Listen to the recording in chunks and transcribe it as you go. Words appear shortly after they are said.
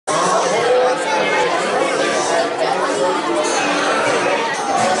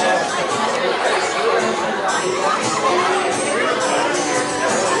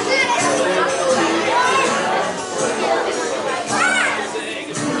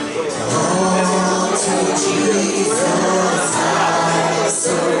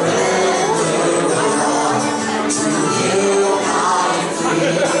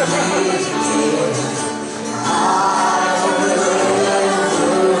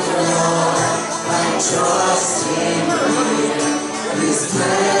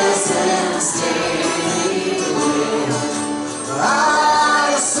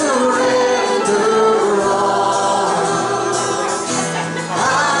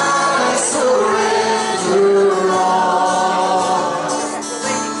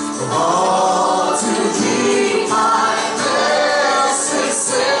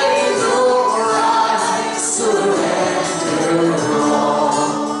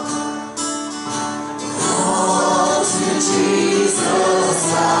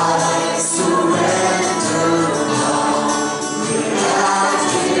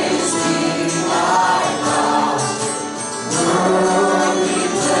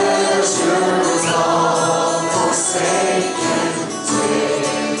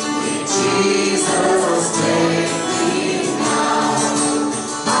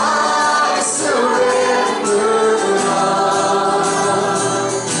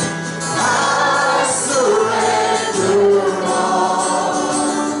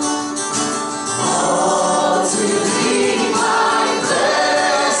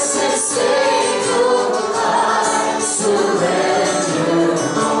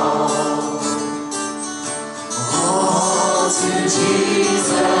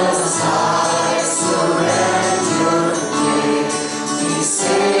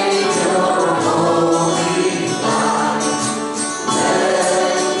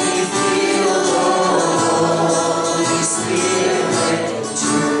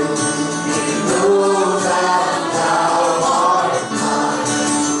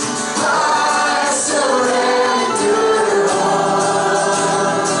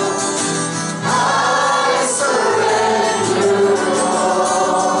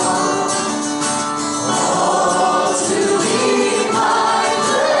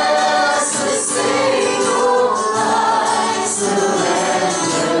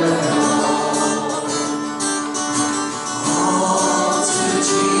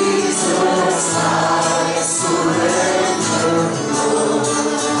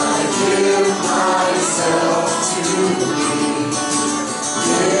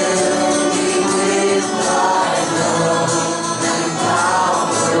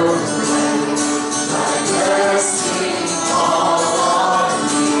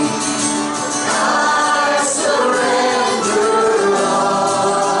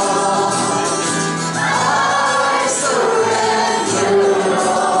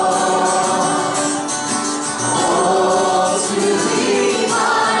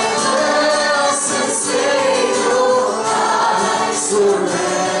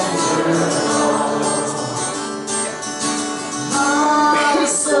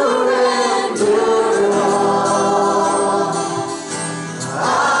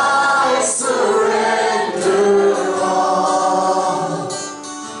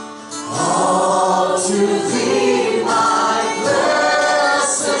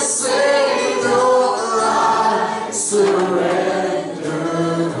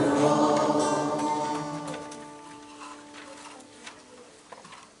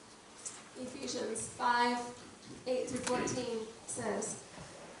Ephesians 5:8-14 says,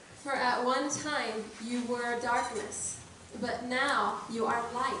 "For at one time you were darkness, but now you are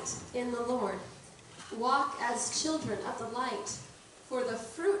light in the Lord. Walk as children of the light, for the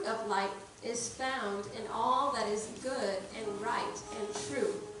fruit of light is found in all that is good and right and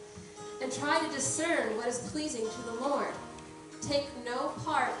true. And try to discern what is pleasing to the Lord. Take no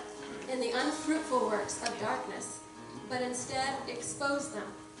part in the unfruitful works of darkness, but instead expose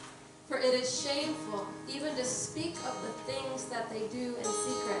them. For it is shameful even to speak of the things that they do in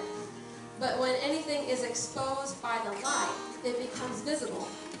secret. But when anything is exposed by the light, it becomes visible.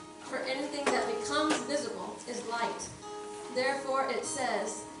 For anything that becomes visible is light. Therefore it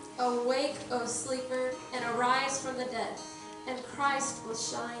says, 'Awake, O sleeper, and arise from the dead, and Christ will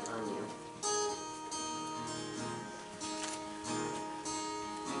shine on you.'"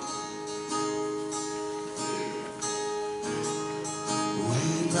 We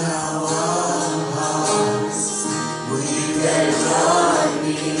bow our hearts, we bend our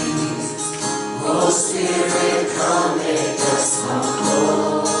knees. Oh Spirit, come make us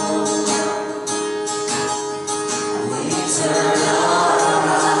humble. We turn our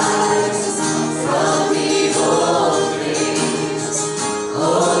eyes from evil things.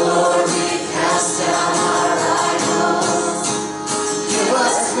 Oh Lord, we cast down our idols. Give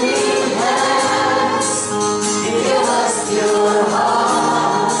us clean hands, give us pure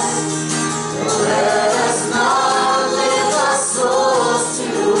hearts. Let us not lift our souls to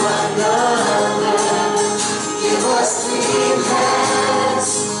another. Give us clean hands,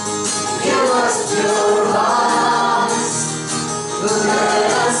 give us pure hearts.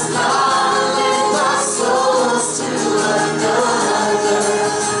 Let us not lift our souls to another.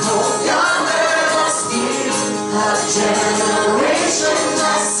 Oh God, let us be a generation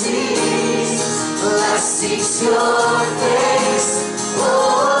that seeks your face.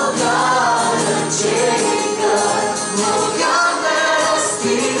 Oh God of Jacob. Oh God, let us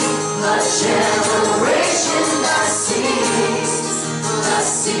be a generation that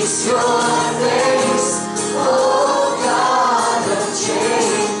seeks your face. Oh God of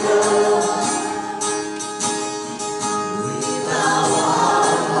Jacob. We bow our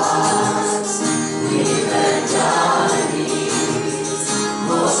hearts, we bend our knees.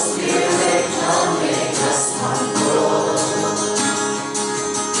 Oh Spirit, come make us humble.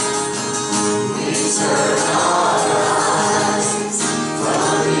 We turn our eyes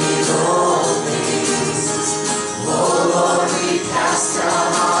from evil things. Oh Lord, we cast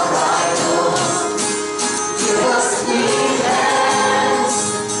down our idols. Give us clean hands,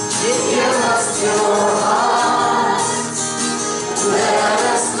 give us pure hearts. Let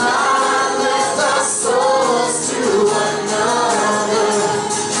us not lift our souls to another.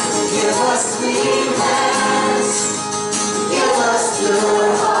 Give us clean hands, give us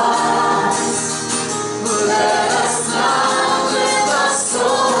pure hearts. Let us not lift our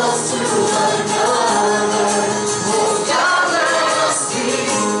souls to another. Oh God, let us be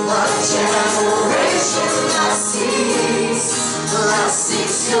a generation that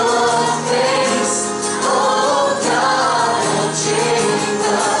seeks your face. Oh God of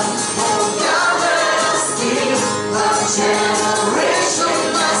Jacob. Oh God, let us be a generation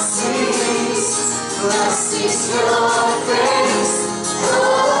that seeks your face.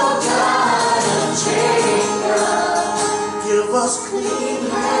 Oh God of Jacob. Give us clean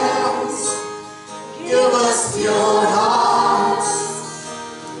hands, give us pure hearts.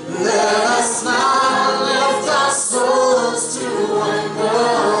 Let us not lift our souls to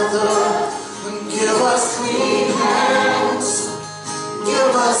another. Give us clean hands,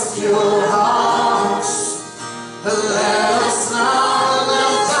 give us pure hearts. Let us not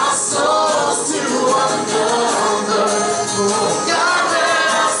lift our souls to another. Oh God, let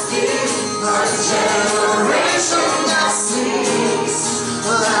us be a generation that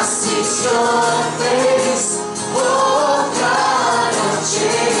seeks your face. Oh God of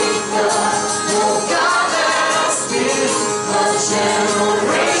Jacob. Oh God, let us be a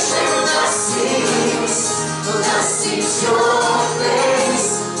generation that seeks your face.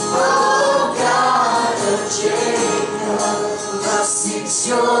 Oh God of Jacob, that seeks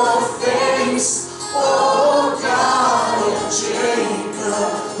your face. Oh God of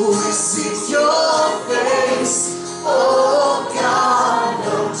Jacob, we seek your face. Oh God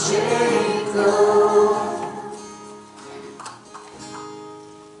of Jacob.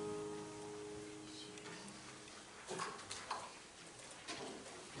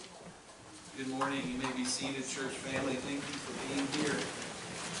 Good morning. You may be seated, church family. Thank you for being here to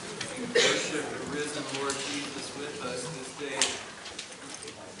worship the risen Lord Jesus with us this day.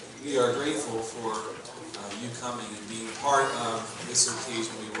 We are grateful for you coming and being part of this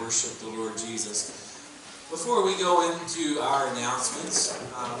occasion. We worship the Lord Jesus. Before we go into our announcements,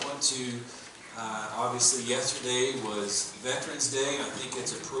 I want to, obviously yesterday was Veterans Day. I think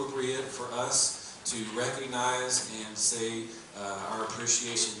it's appropriate for us to recognize and say our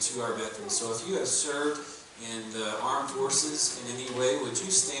appreciation to our veterans. So if you have served in the armed forces in any way, would you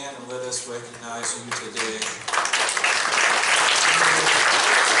stand and let us recognize you today?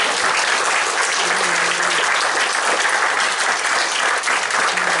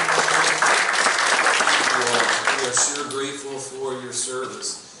 We are sure grateful for your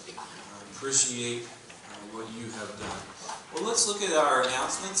service. Appreciate what you have done. Well, let's look at our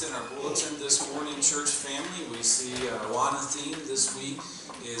announcements in our bulletin this morning, church family. We see our Awana theme this week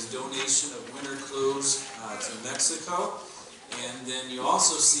is donation of winter clothes to Mexico. And then you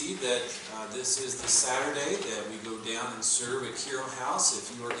also see that this is the Saturday that we go down and serve at Hero House.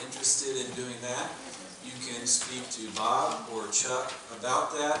 If you are interested in doing that, you can speak to Bob or Chuck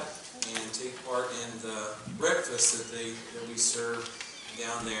about that and take part in the breakfast that we serve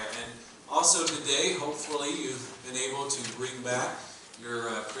down there. And also today, hopefully you've been able to bring back your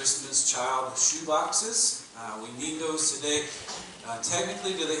Christmas child shoe boxes. We need those today.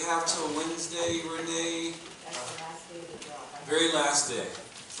 Technically, do they have till Wednesday, Renee? That's the last day of the job. Very last day.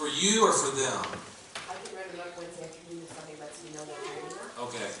 For you or for them? I can write it up Wednesday afternoon if somebody lets me know they're ready.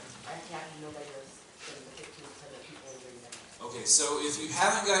 Okay. I can't know by the 15th so that people are doing that. Okay, so if you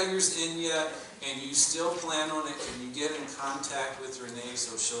haven't got yours in yet and you still plan on it, can you get in contact with Renee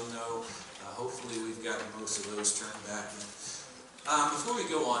so she'll know? Hopefully we've gotten most of those turned back in. Before we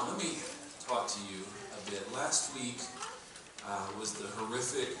go on, let me talk to you a bit. Last week was the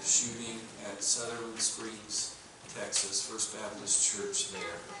horrific shooting at Sutherland Springs, Texas, First Baptist Church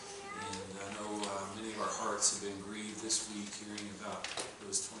there. And I know many of our hearts have been grieved this week hearing about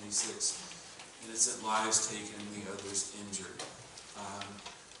those 26 innocent lives taken and the others injured.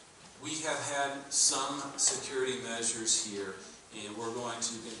 We have had some security measures here, and we're going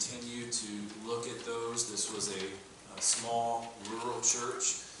to continue to look at those. This was a small rural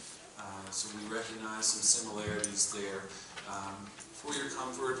church, so we recognize some similarities there. For your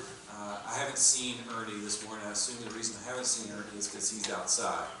comfort, I haven't seen Ernie this morning. I assume the reason I haven't seen Ernie is because he's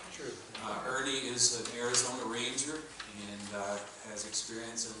outside. True. Ernie is an Arizona Ranger and has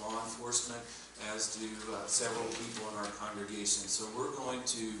experience in law enforcement, as do several people in our congregation. So we're going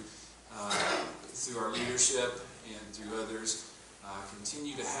to, through our leadership and through others,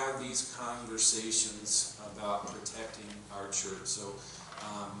 continue to have these conversations about protecting our church. So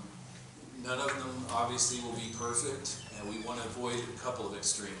none of them obviously will be perfect, and we want to avoid a couple of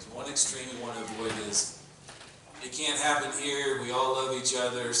extremes. One extreme we want to avoid is, it can't happen here, we all love each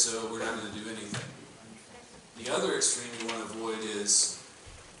other, so we're not going to do anything. The other extreme we want to avoid is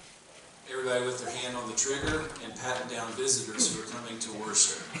everybody with their hand on the trigger and patting down visitors who are coming to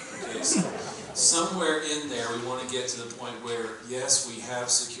worship. Okay, so somewhere in there we want to get to the point where, yes, we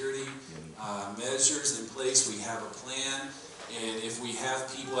have security measures in place, we have a plan, and if we have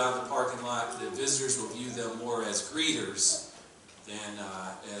people out in the parking lot, the visitors will view them more as greeters than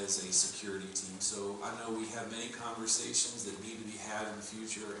as a security team. So I know we have many conversations that need to be had in the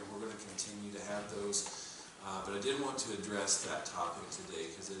future, and we're going to continue to have those. But I did want to address that topic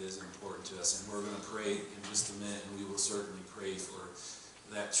today because it is important to us, and we're going to pray in just a minute, and we will certainly pray for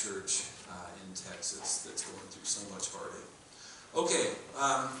that church in Texas that's going through so much heartache. Okay,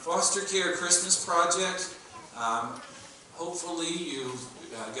 foster care Christmas project. Hopefully you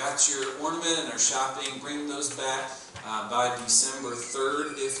got your ornament and are shopping. Bring those back by December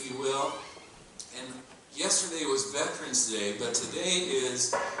 3rd, if you will. And yesterday was Veterans Day, but today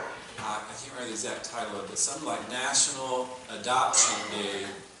is, I can't remember the exact title of it, something like National Adoption Day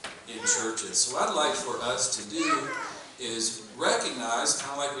in churches. So what I'd like for us to do is recognize,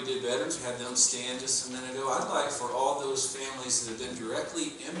 kind of like we did veterans, we had them stand just a minute ago. I'd like for all those families that have been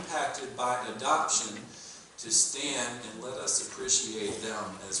directly impacted by adoption to stand and let us appreciate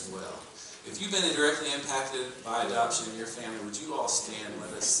them as well. If you've been directly impacted by adoption in your family, would you all stand and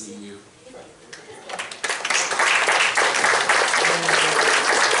let us see you?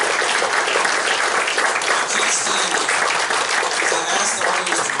 Keep standing. I asked all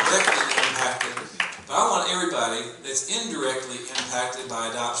those directly impacted, but I want everybody that's indirectly impacted by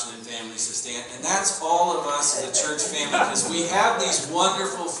adoption and families to stand, and that's all of us as a church family, because we have these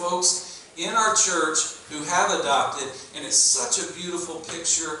wonderful folks in our church who have adopted, and it's such a beautiful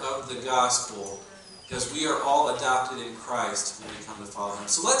picture of the gospel, because we are all adopted in Christ when we come to follow Him.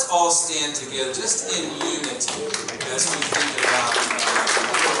 So let's all stand together, just in unity, as we think about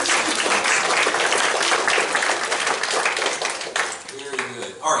Very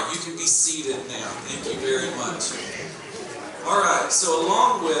good. All All right, you can be seated now. Thank you very much. All right, so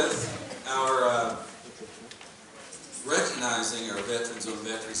along with our recognizing our veterans on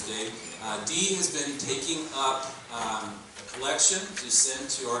Veterans Day, Dee has been taking up a collection to send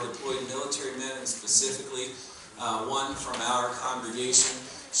to our deployed military men, and specifically one from our congregation.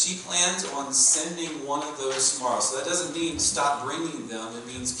 She plans on sending one of those tomorrow. So that doesn't mean stop bringing them. It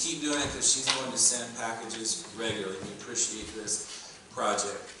means keep doing it, because she's going to send packages regularly. We appreciate this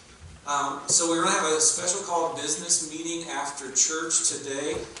project. So we're going to have a special called business meeting after church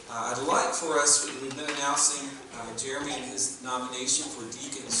today. I'd like for us, we've been announcing Jeremy and his nomination for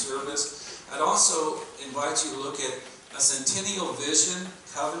deacon service. I'd also invite you to look at a Centennial Vision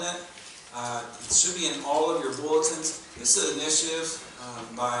Covenant. It should be in all of your bulletins. This is an initiative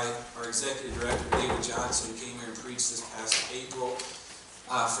by our Executive Director, David Johnson, who came here and preached this past April.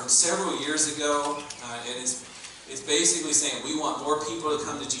 From several years ago, and it's basically saying we want more people to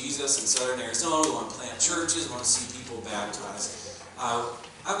come to Jesus in Southern Arizona. We want to plant churches. We want to see people baptized.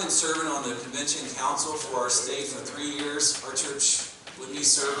 I've been serving on the convention council for our state for 3 years. Our church, with me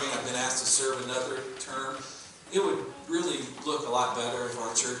serving, I've been asked to serve another term. It would really look a lot better if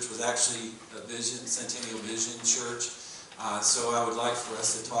our church was actually a Centennial Vision church. So I would like for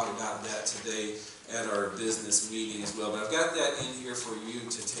us to talk about that today at our business meeting as well. But I've got that in here for you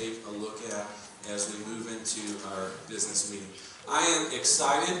to take a look at as we move into our business meeting. I am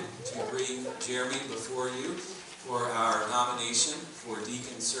excited to bring Jeremy before you for our nomination for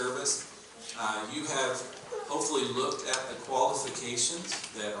deacon service. You have hopefully looked at the qualifications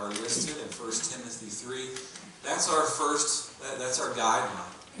that are listed in 1 Timothy 3. That's our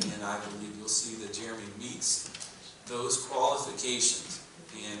guideline, and I believe you'll see that Jeremy meets those qualifications.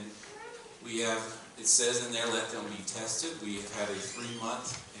 And it says in there, let them be tested. We have had a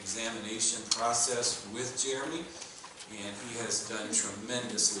 3-month examination process with Jeremy, and he has done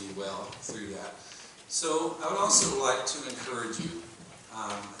tremendously well through that. So I would also like to encourage you.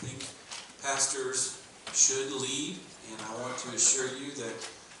 I think pastors should lead, and I want to assure you that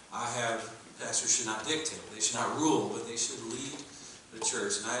pastors should not dictate, they should not rule, but they should lead the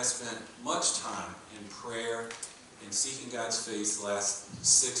church. And I have spent much time in prayer and seeking God's face the last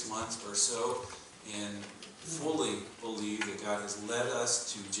 6 months or so, and fully believe that God has led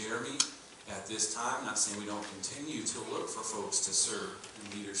us to Jeremy at this time. I'm not saying we don't continue to look for folks to serve in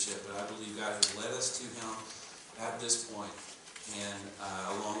leadership, but I believe God has led us to him at this point. And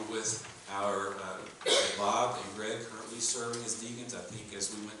along with our Bob and Greg currently serving as deacons, I think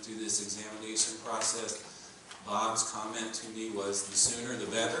as we went through this examination process, Bob's comment to me was the sooner the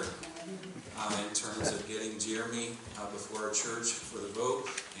better in terms of getting Jeremy before our church for the vote.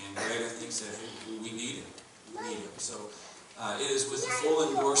 And Greg, I think, said we need him. We need him. So it is with the full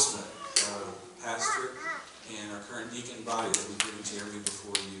endorsement of Pastor and our current deacon body that we bring Jeremy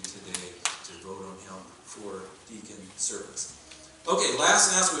before you today to vote on him for deacon service. Okay,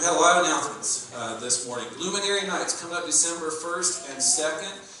 last announcement. We've had a lot of announcements this morning. Luminary Nights coming up December 1st and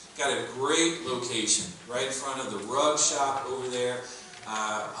 2nd. Got a great location right in front of the rug shop over there.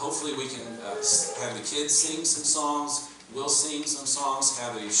 Hopefully we can have the kids sing some songs. We'll sing some songs,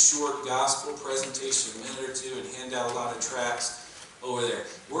 have a short gospel presentation, a minute or two, and hand out a lot of tracts over there.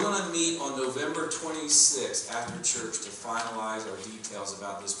 We're going to meet on November 26th after church to finalize our details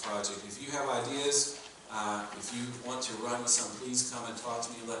about this project. If you have ideas, if you want to run with some, please come and talk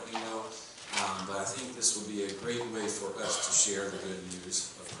to me, let me know. But I think this will be a great way for us to share the good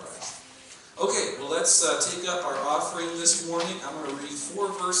news of Christ. Okay, well, let's take up our offering this morning. I'm going to read 4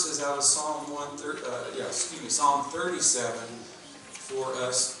 verses out of Psalm 37 for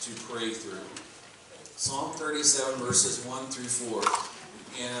us to pray through. Psalm 37, verses 1 through 4.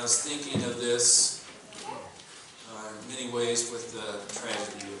 And I was thinking of this in many ways with the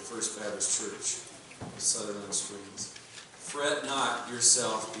tragedy of First Baptist Church, Sutherland Springs. Fret not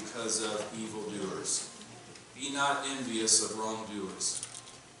yourself because of evildoers. Be not envious of wrongdoers,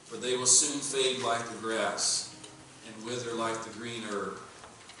 for they will soon fade like the grass and wither like the green herb.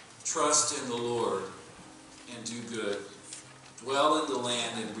 Trust in the Lord and do good. Dwell in the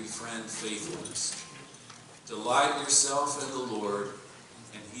land and befriend faithfulness. Delight yourself in the Lord,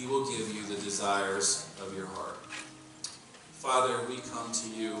 and he will give you the desires of your heart. Father, we come to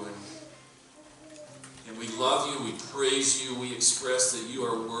you and we love you, we praise you, we express that you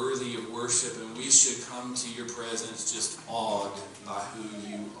are worthy of worship, and we should come to your presence just awed by who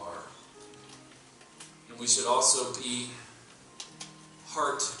you are. And we should also be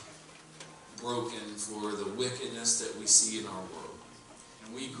heartbroken for the wickedness that we see in our world.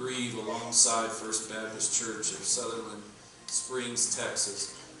 And we grieve alongside First Baptist Church of Sutherland Springs,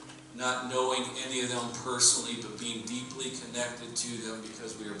 Texas, not knowing any of them personally, but being deeply connected to them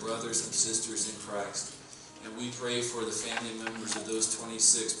because we are brothers and sisters in Christ. And we pray for the family members of those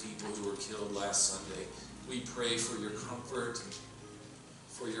 26 people who were killed last Sunday. We pray for your comfort,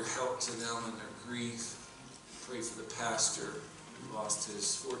 for your help to them in their grief. Pray for the pastor who lost his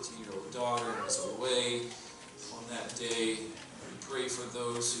 14-year-old daughter and was away on that day. We pray for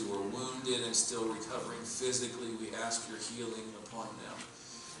those who were wounded and still recovering physically. We ask your healing upon them.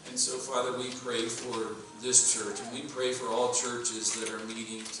 And so, Father, we pray for this church, and we pray for all churches that are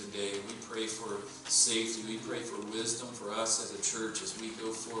meeting today. We pray for safety. We pray for wisdom for us as a church as we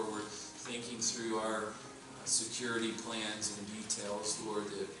go forward, thinking through our security plans and details, Lord,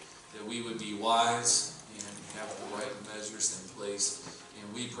 that we would be wise and have the right measures in place.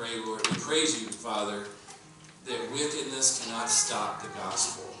 And we pray, Lord, we praise you, Father, that wickedness cannot stop the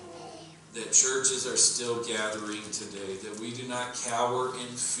gospel, that churches are still gathering today, that we do not cower in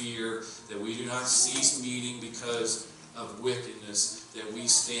fear, that we do not cease meeting because of wickedness, that we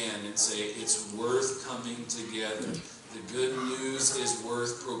stand and say it's worth coming together. The good news is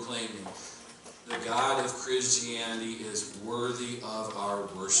worth proclaiming. The God of Christianity is worthy of our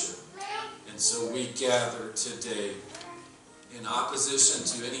worship. And so we gather today in opposition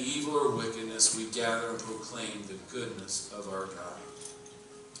to any evil or wickedness. We gather and proclaim the goodness of our God.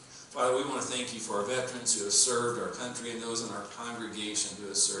 Father, we want to thank you for our veterans who have served our country and those in our congregation who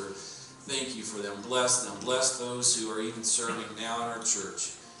have served. Thank you for them. Bless them. Bless those who are even serving now in our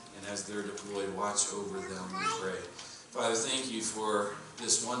church. And as they're deployed, watch over them, we pray. Father, thank you for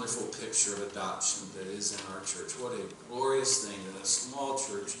this wonderful picture of adoption that is in our church. What a glorious thing. In a small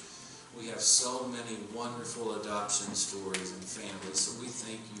church, we have so many wonderful adoption stories and families. So we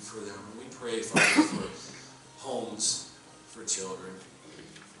thank you for them. And we pray, Father, for homes for children,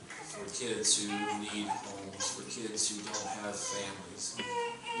 for kids who need homes, for kids who don't have families.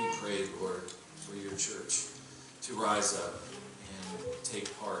 We pray, Lord, for your church to rise up and take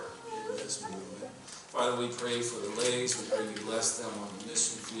part in this movement. Father, we pray for the Lays. We pray you bless them on the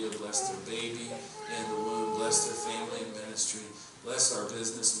mission field, bless their baby in the womb, bless their family and ministry, bless our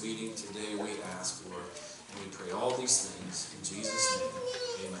business meeting today, we ask, Lord. And we pray all these things in Jesus'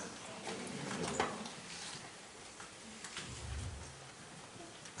 name. Amen.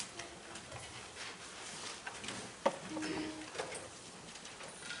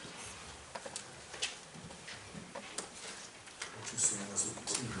 Would you stand as we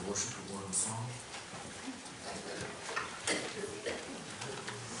continue to worship the Lord in song?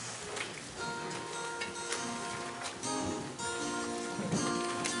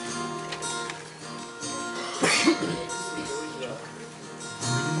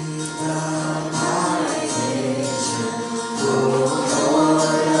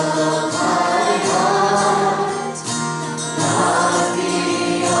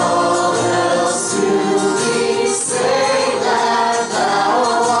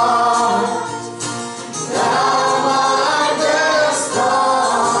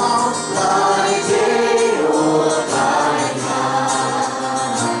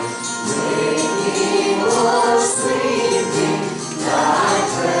 Sweet.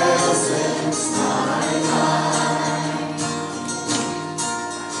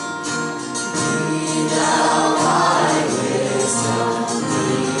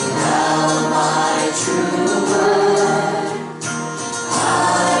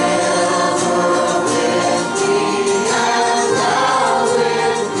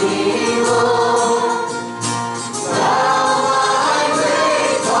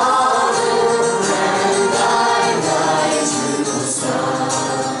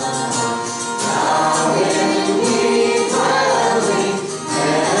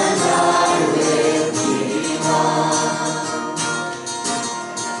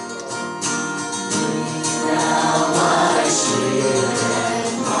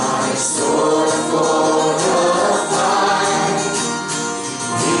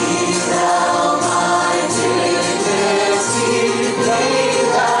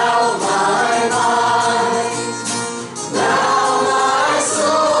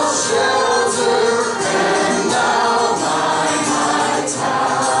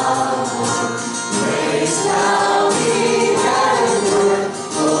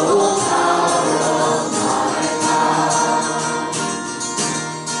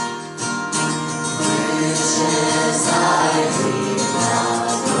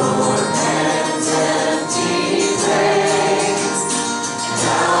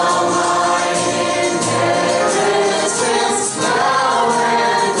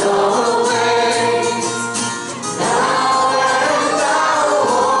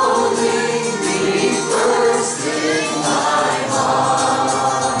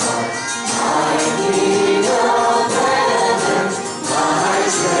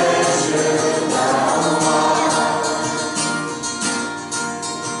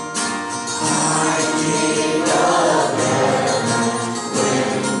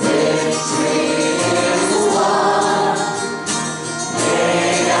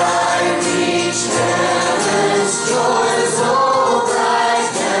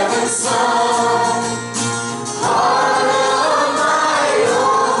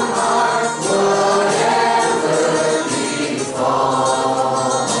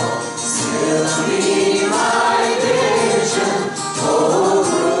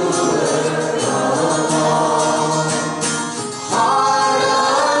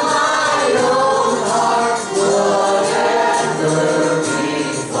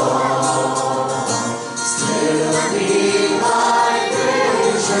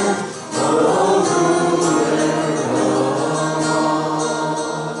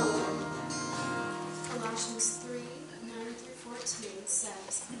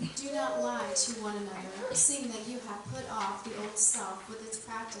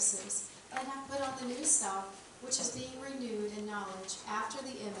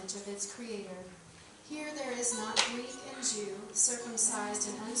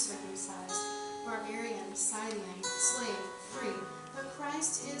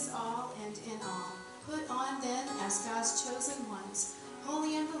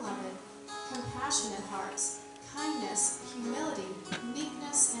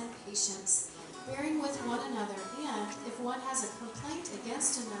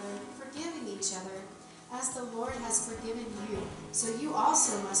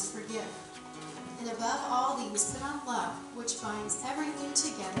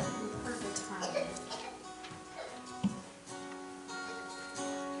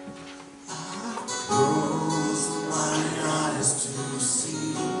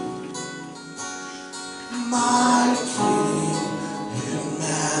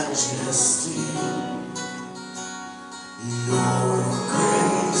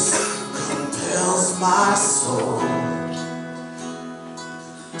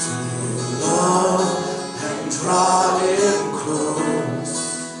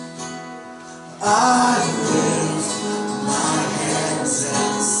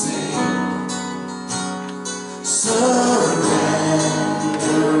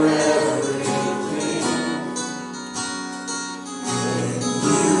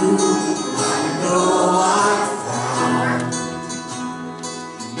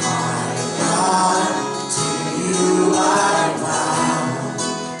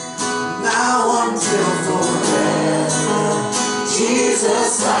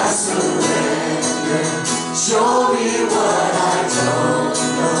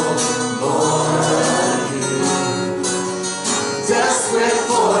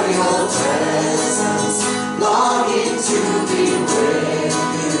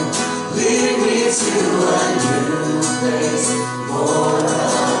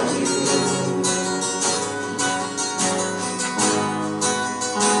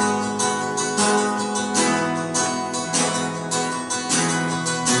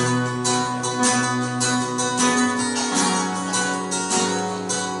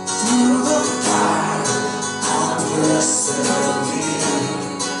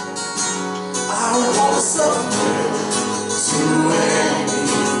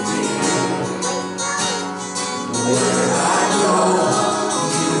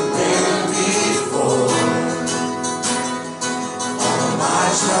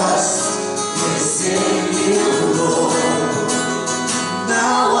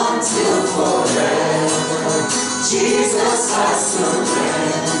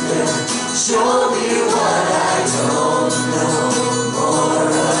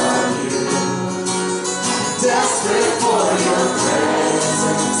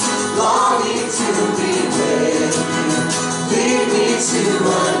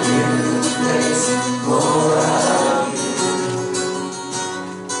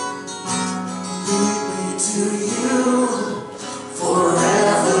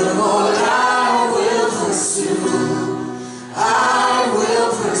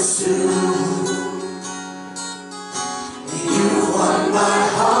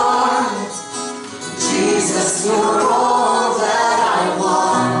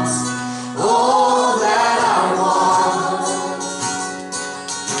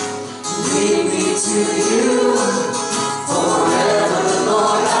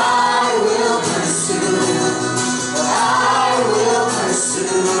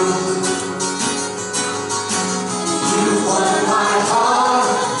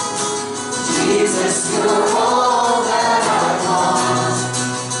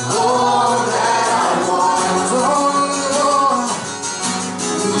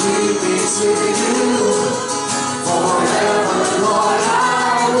 Forever, Lord,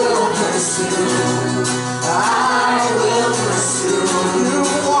 I will pursue.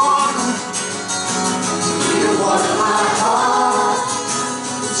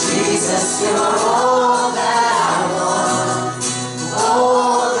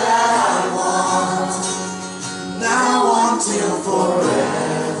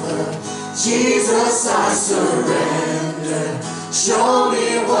 Show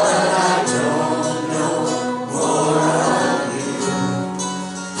me what I don't know, more of you.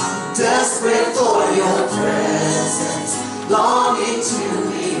 I'm desperate for your presence, longing to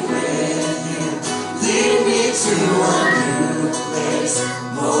be with you. Lead me to a new place,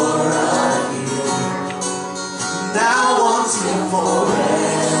 more of you. Now until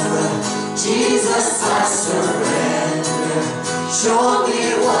forever, Jesus, I surrender. Show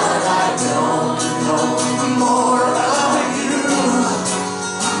me what I don't know, more of you.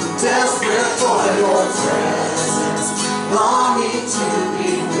 I'm desperate for your presence, longing to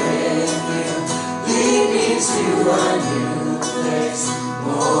be with you. Lead me to a new place,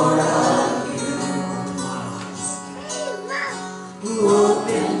 more of you.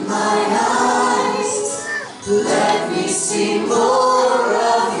 Open my eyes, let me see more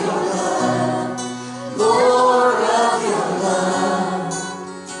of your love, more of your love.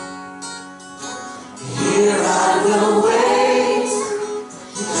 Here I will wait,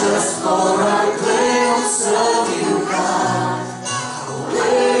 just for a glimpse of you, God. I'll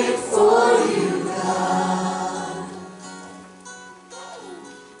wait for you, God.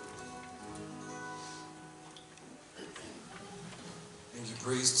 Thank you,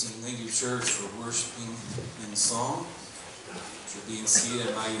 praise team. Thank you, church, for worshiping in song. For being seated, I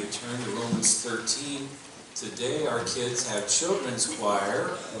invite you to turn to Romans 13. Today, our kids have children's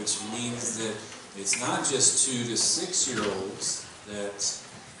choir, which means that it's not just 2 to 6-year-olds that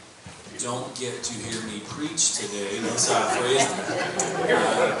don't get to hear me preach today. That's how I phrased it.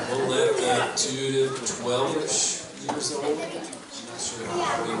 We'll let the 2 to 12-ish years old. I'm not sure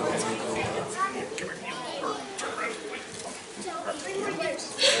how we will take over.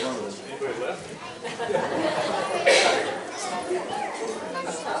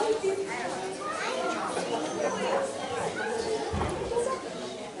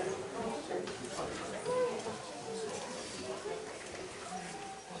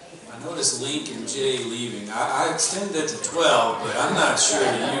 I noticed Link and Jay leaving. I extended it to 12, but I'm not sure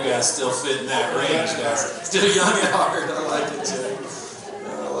that you guys still fit in that range, guys. Still young at heart. I like it, Jay. I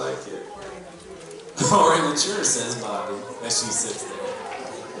like it. Or immature, says Bobby, as she sits there.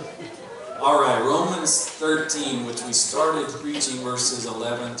 All right, Romans 13, which we started preaching verses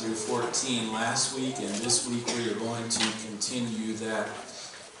 11 through 14 last week, and this week we are going to continue that.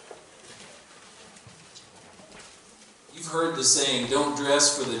 You've heard the saying, don't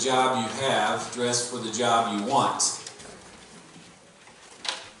dress for the job you have, dress for the job you want.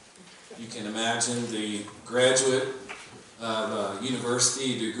 You can imagine the graduate of a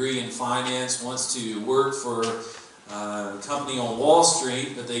university degree in finance wants to work for a company on Wall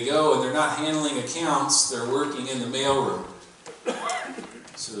Street, but they go and they're not handling accounts, they're working in the mailroom.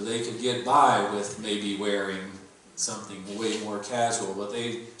 So they could get by with maybe wearing something way more casual, but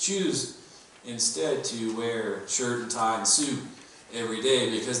they choose instead to wear shirt and tie and suit every day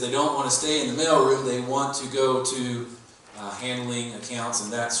because they don't want to stay in the mailroom. They want to go to handling accounts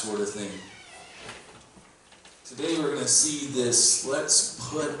and that sort of thing. Today we're going to see this, let's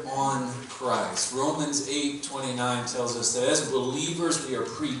put on Christ. Romans 8:29 tells us that as believers we are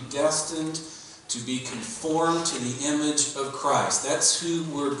predestined to be conformed to the image of Christ. That's who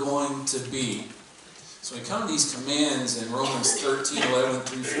we're going to be. So when we come to these commands in Romans 13:11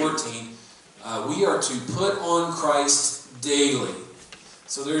 through 14, we are to put on Christ daily.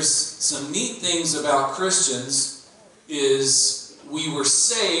 So there's some neat things about Christians is we were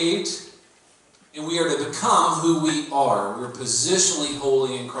saved and we are to become who we are. We're positionally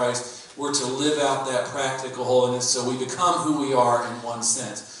holy in Christ. We're to live out that practical holiness so we become who we are in one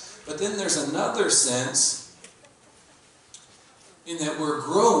sense. But then there's another sense in that we're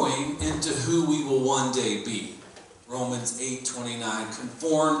growing into who we will one day be. Romans 8:29,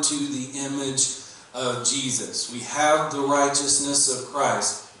 conform to the image of Jesus. We have the righteousness of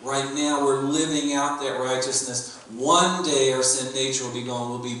Christ. Right now we're living out that righteousness. One day our sin nature will be gone.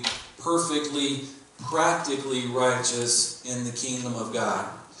 We'll be perfectly, practically righteous in the kingdom of God.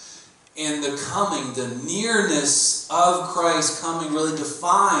 And the coming, the nearness of Christ coming really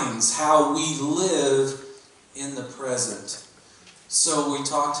defines how we live in the present. So we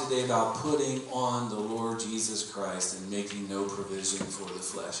talk today about putting on the Lord Jesus Christ and making no provision for the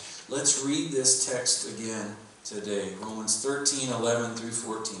flesh. Let's read this text again today. Romans 13:11 through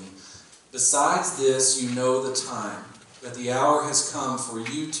 14. Besides this, you know the time, that the hour has come for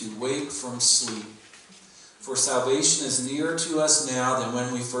you to wake from sleep. For salvation is nearer to us now than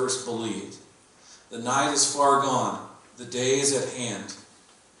when we first believed. The night is far gone, the day is at hand.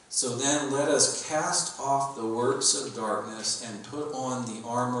 So then let us cast off the works of darkness and put on the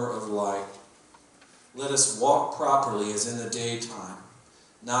armor of light. Let us walk properly as in the daytime,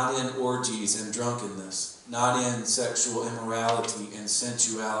 not in orgies and drunkenness, not in sexual immorality and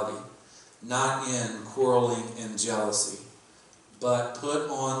sensuality, not in quarreling and jealousy, but put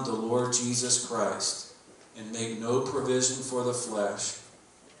on the Lord Jesus Christ and make no provision for the flesh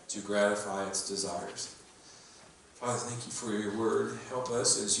to gratify its desires. Father, thank you for your word. Help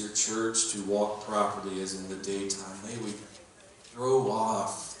us as your church to walk properly as in the daytime. May we throw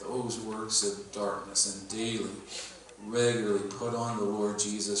off those works of darkness and daily, regularly put on the Lord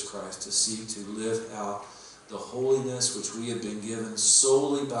Jesus Christ to seek to live out the holiness which we have been given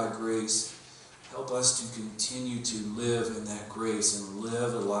solely by grace. Help us to continue to live in that grace and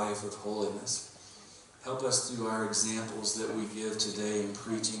live a life of holiness. Help us through our examples that we give today in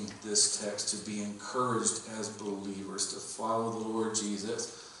preaching this text to be encouraged as believers to follow the Lord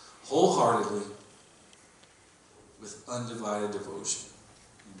Jesus wholeheartedly with undivided devotion.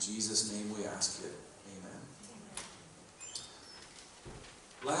 In Jesus' name we ask it. Amen.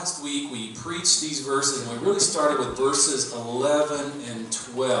 Last week we preached these verses, and we really started with verses 11 and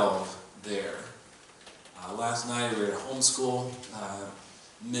 12 there. Last night we were at a homeschool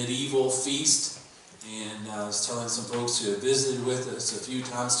medieval feast, and I was telling some folks who have visited with us a few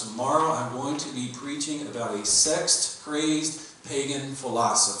times, tomorrow I'm going to be preaching about a sex-crazed pagan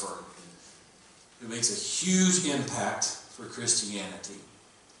philosopher who makes a huge impact for Christianity.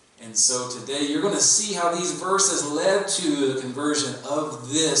 And so today you're going to see how these verses led to the conversion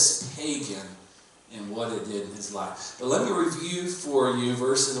of this pagan and what it did in his life. But let me review for you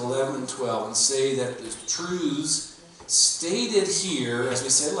verses 11 and 12 and say that the truths stated here, as we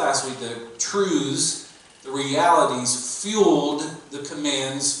said last week, the truths, the realities, fueled the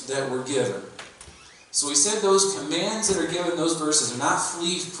commands that were given. So we said those commands that are given in those verses are not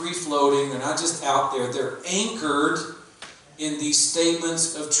free-floating, they're not just out there, they're anchored in these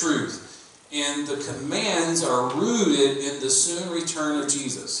statements of truth. And the commands are rooted in the soon return of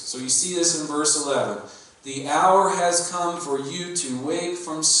Jesus. So you see this in verse 11. The hour has come for you to wake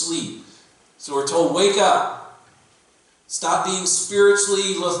from sleep. So we're told, wake up. Stop being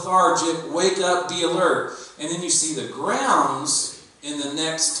spiritually lethargic. Wake up, be alert. And then you see the grounds in the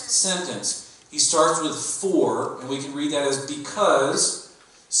next sentence. He starts with for, and we can read that as because.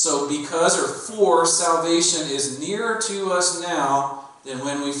 So because or for, salvation is nearer to us now than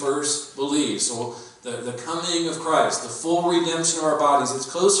when we first believed. So the coming of Christ, the full redemption of our bodies, it's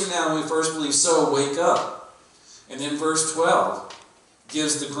closer now than we first believed. So wake up. And then verse 12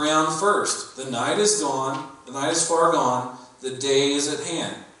 gives the ground first. The night is gone. The night is far gone. The day is at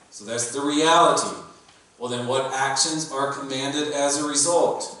hand. So that's the reality. Well, then what actions are commanded as a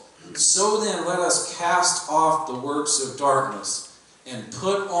result? So then let us cast off the works of darkness and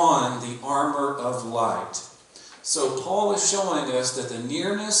put on the armor of light. So Paul is showing us that the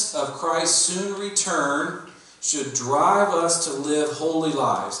nearness of Christ's soon return should drive us to live holy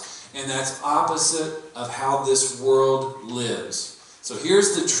lives. And that's opposite of how this world lives. So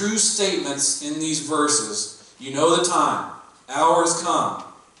here's the true statements in these verses. You know the time. Hour has come.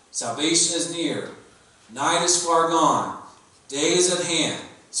 Salvation is near. Night is far gone. Day is at hand.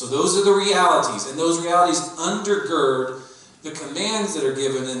 So those are the realities. And those realities undergird the commands that are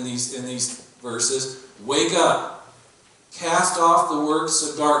given in these verses. Wake up. Cast off the works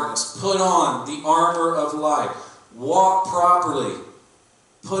of darkness. Put on the armor of light. Walk properly.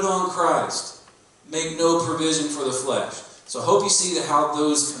 Put on Christ. Make no provision for the flesh. So I hope you see how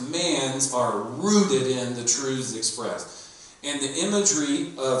those commands are rooted in the truths expressed. And the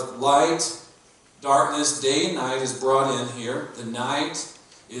imagery of light, darkness, day and night is brought in here. The night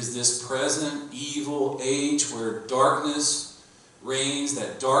is this present evil age where darkness reigns.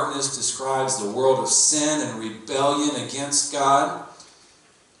 That darkness describes the world of sin and rebellion against God.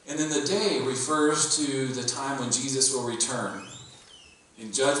 And then the day refers to the time when Jesus will return.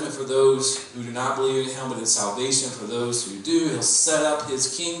 In judgment for those who do not believe in him, but in salvation for those who do. He'll set up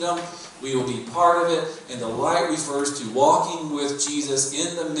his kingdom. We will be part of it. And the light refers to walking with Jesus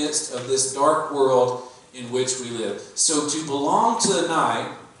in the midst of this dark world in which we live. So to belong to the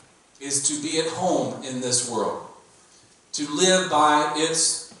night is to be at home in this world. To live by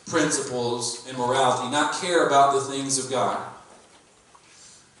its principles and morality, not care about the things of God.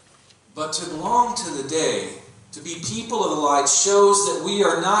 But to belong to the day, to be people of the light, shows that we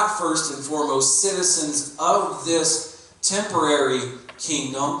are not first and foremost citizens of this temporary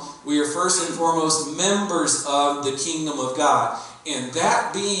kingdom. We are first and foremost members of the kingdom of God. And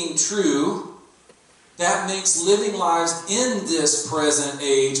that being true, that makes living lives in this present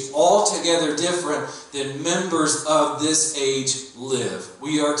age altogether different than members of this age live.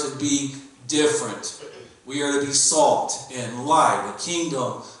 We are to be different. We are to be salt and light, a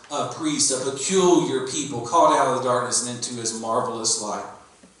kingdom of priests, a peculiar people called out of the darkness and into his marvelous light.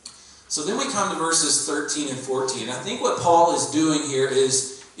 So then we come to verses 13 and 14. I think what Paul is doing here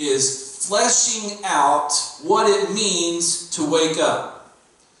is fleshing out what it means to wake up.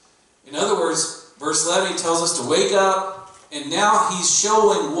 In other words, verse 11 he tells us to wake up, and now he's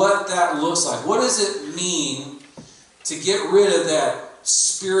showing what that looks like. What does it mean to get rid of that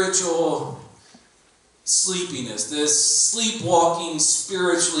spiritual sleepiness, this sleepwalking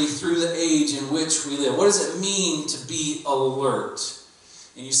spiritually through the age in which we live? What does it mean to be alert?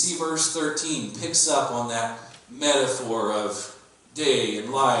 And you see verse 13 picks up on that metaphor of day and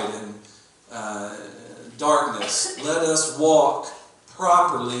light and darkness. Let us walk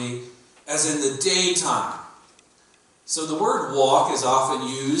properly as in the daytime. So the word walk is often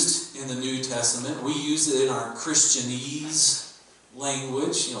used in the New Testament. We use it in our Christianese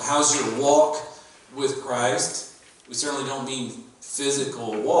language. How's your walk with Christ? We certainly don't mean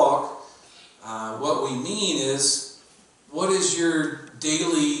physical walk. What we mean is, what is your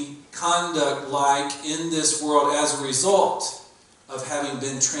daily conduct like in this world as a result of having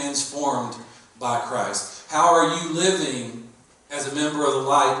been transformed by Christ? How are you living as a member of the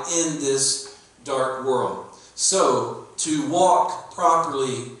light in this dark world? So, to walk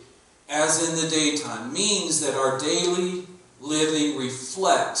properly as in the daytime means that our daily living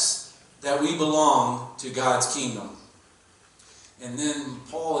reflects that we belong to God's kingdom. And then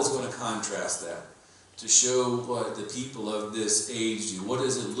Paul is going to contrast that to show what the people of this age do. What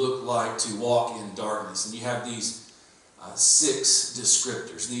does it look like to walk in darkness? And you have these 6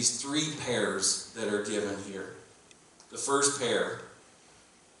 descriptors, these 3 pairs that are given here. The first pair,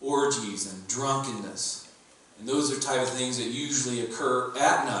 orgies and drunkenness. And those are the type of things that usually occur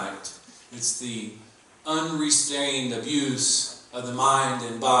at night. It's the unrestrained abuse of the mind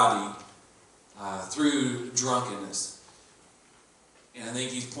and body through drunkenness. And I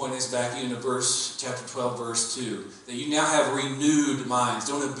think he's pointing us back into chapter 12, verse 2. That you now have renewed minds.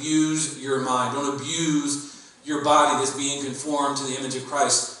 Don't abuse your mind. Don't abuse your body that's being conformed to the image of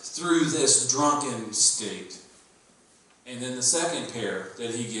Christ through this drunken state. And then the second pair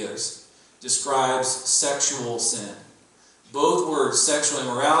that he gives describes sexual sin. Both words, sexual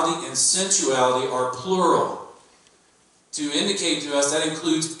immorality and sensuality, are plural. To indicate to us that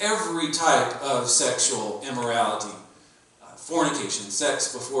includes every type of sexual immorality. Fornication,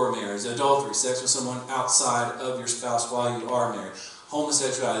 sex before marriage. Adultery, sex with someone outside of your spouse while you are married.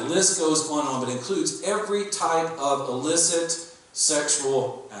 Homosexuality. The list goes on, but includes every type of illicit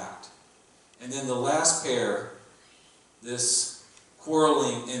sexual act. And then the last pair, this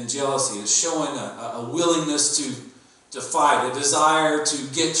quarreling and jealousy, is showing a willingness to fight, a desire to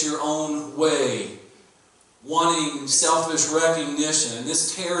get your own way, wanting selfish recognition. And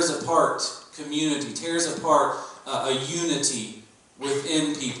this tears apart community, tears apart a unity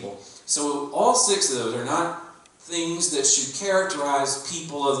within people. So all 6 of those are not things that should characterize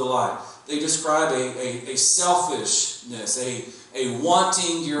people of the light. They describe a selfishness, a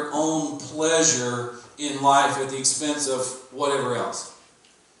wanting your own pleasure in life at the expense of whatever else.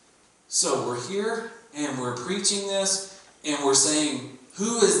 So we're here and we're preaching this and we're saying,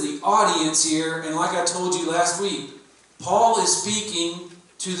 who is the audience here? And like I told you last week, Paul is speaking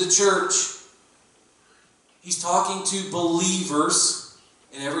to the church. He's talking to believers.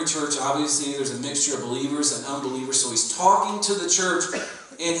 In every church, obviously, there's a mixture of believers and unbelievers. So he's talking to the church,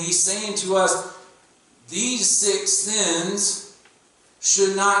 and he's saying to us, these 6 sins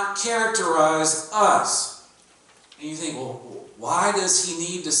should not characterize us. And you think, well, why does he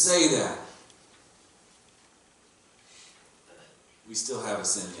need to say that? We still have a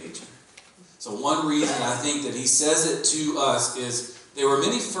sin nature. So one reason I think that he says it to us is there were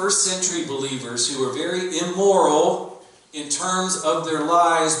many first century believers who were very immoral in terms of their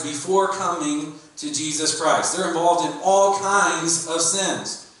lives before coming to Jesus Christ. They're involved in all kinds of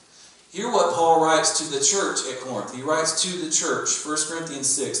sins. Hear what Paul writes to the church at Corinth. He writes to the church, 1 Corinthians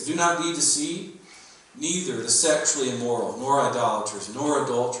 6, "Do not be deceived, neither the sexually immoral, nor idolaters, nor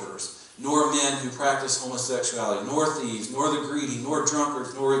adulterers, nor men who practice homosexuality, nor thieves, nor the greedy, nor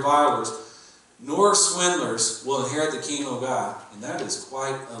drunkards, nor revilers, nor swindlers will inherit the kingdom of God." And that is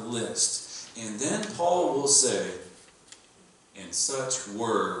quite a list. And then Paul will say, "And such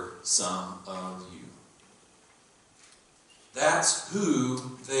were some of you." That's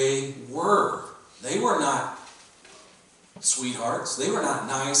who they were. They were not sweethearts. They were not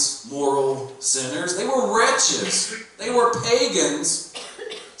nice, moral sinners. They were wretches. They were pagans.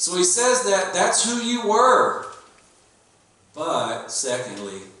 So he says that that's who you were. But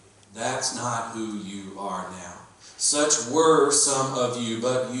secondly, that's not who you are now. Such were some of you,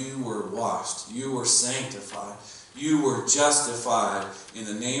 but you were washed. You were sanctified. You were justified in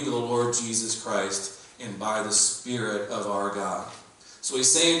the name of the Lord Jesus Christ and by the Spirit of our God. So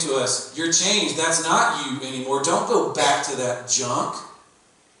he's saying to us, you're changed. That's not you anymore. Don't go back to that junk.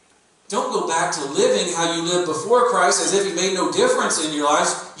 Don't go back to living how you lived before Christ as if he made no difference in your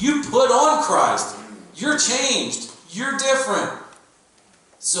lives. You put on Christ. You're changed. You're different.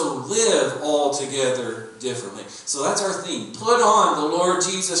 So live altogether differently. So that's our theme. Put on the Lord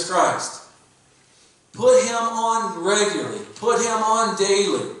Jesus Christ. Put him on regularly. Put him on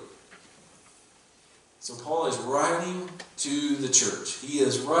daily. So Paul is writing to the church. He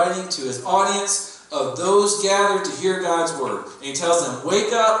is writing to his audience of those gathered to hear God's word. And he tells them,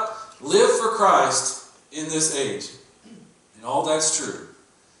 wake up, live for Christ in this age. And all that's true.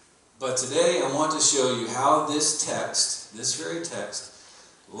 But today I want to show you how this text, this very text,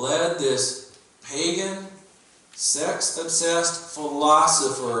 led this pagan, sex-obsessed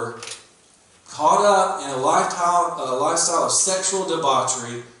philosopher caught up in a lifestyle of sexual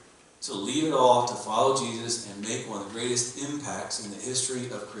debauchery to leave it all to follow Jesus and make one of the greatest impacts in the history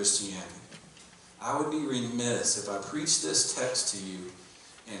of Christianity. I would be remiss if I preached this text to you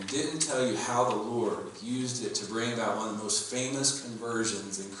and didn't tell you how the Lord used it to bring about one of the most famous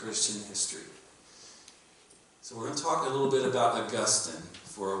conversions in Christian history. So we're going to talk a little bit about Augustine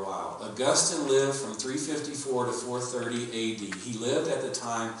for a while. Augustine lived from 354 to 430 AD. He lived at the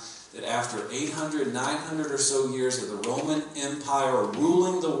time that after 800, 900 or so years of the Roman Empire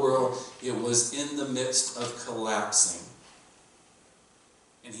ruling the world, it was in the midst of collapsing.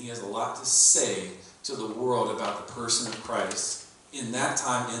 And he has a lot to say to the world about the person of Christ in that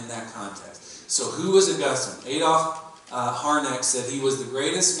time, in that context. So who was Augustine? Adolf Harnack said he was the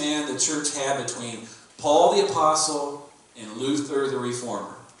greatest man the church had between Paul the Apostle and Luther the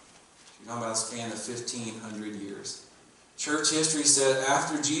Reformer. You're talking about a span of 1,500 years. Church history said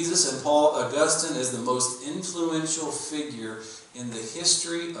after Jesus and Paul, Augustine is the most influential figure in the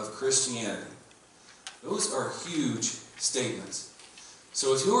history of Christianity. Those are huge statements.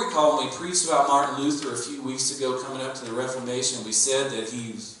 So if you'll recall, when we preached about Martin Luther a few weeks ago coming up to the Reformation, we said that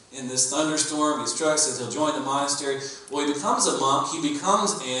he's in this thunderstorm, he struck, says he'll join the monastery. Well, he becomes a monk. He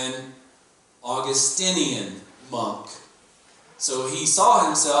becomes an Augustinian monk. So he saw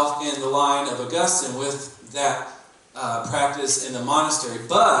himself in the line of Augustine with that practice in the monastery.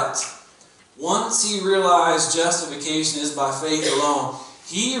 But once he realized justification is by faith alone,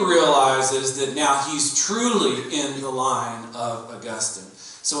 he realizes that now he's truly in the line of Augustine.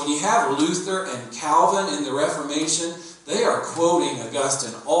 So when you have Luther and Calvin in the Reformation, they are quoting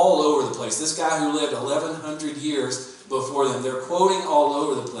Augustine all over the place. This guy who lived 1,100 years before them, they're quoting all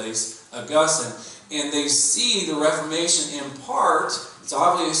over the place Augustine. And they see the Reformation in part, it's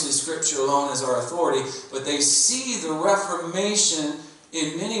obviously Scripture alone as our authority, but they see the Reformation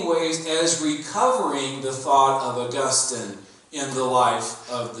in many ways as recovering the thought of Augustine in the life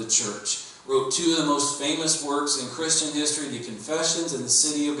of the church. Wrote two of the most famous works in Christian history, the Confessions and the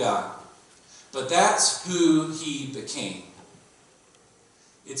City of God. But that's who he became.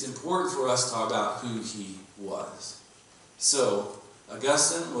 It's important for us to talk about who he was. So,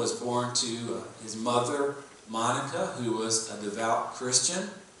 Augustine was born to his mother, Monica, who was a devout Christian,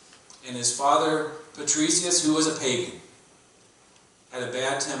 and his father, Patricius, who was a pagan, had a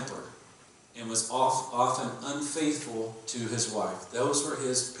bad temper and was often unfaithful to his wife. Those were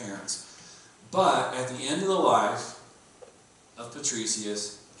his parents. But at the end of the life of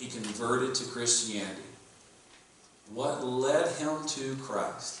Patricius, he converted to Christianity. What led him to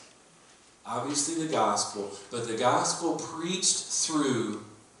Christ? Obviously the gospel, but the gospel preached through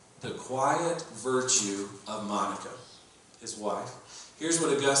the quiet virtue of Monica, his wife. Here's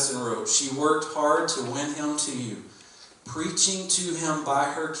what Augustine wrote. She worked hard to win him to you, preaching to him by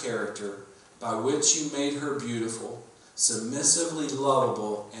her character, by which you made her beautiful, submissively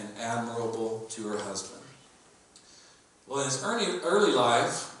lovable, and admirable to her husband. Well, in his early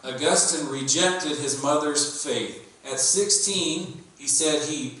life, Augustine rejected his mother's faith. At 16, he said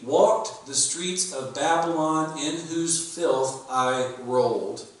he walked the streets of Babylon in whose filth I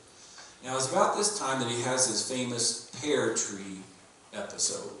rolled. Now, it's about this time that he has his famous pear tree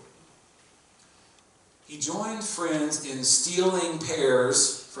episode. He joined friends in stealing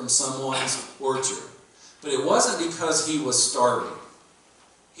pears from someone's orchard. But it wasn't because he was starving.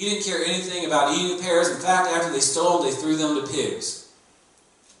 He didn't care anything about eating pears. In fact, after they stole them, they threw them to pigs.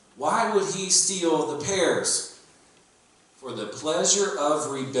 Why would he steal the pears? For the pleasure of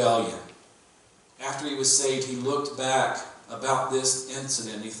rebellion. After he was saved, he looked back about this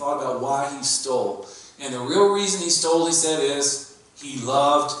incident. He thought about why he stole. And the real reason he stole, he said, is he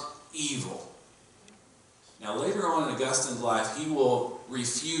loved evil. Now, later on in Augustine's life, he will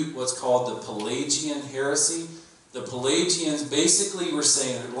refute what's called the Pelagian heresy. The Pelagians basically were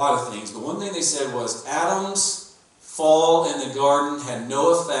saying a lot of things, but one thing they said was atoms fall in the garden had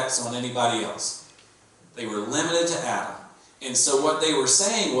no effects on anybody else. They were limited to Adam. And so what they were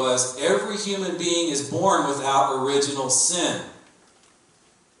saying was, every human being is born without original sin,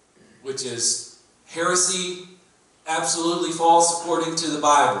 which is heresy, absolutely false according to the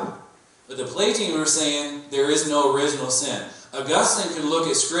Bible. But the Platonians were saying there is no original sin. Augustine could look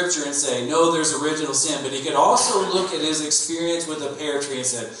at Scripture and say, no, there's original sin. But he could also look at his experience with the pear tree and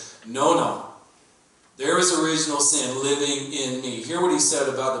said, no, there is original sin living in me. Hear what he said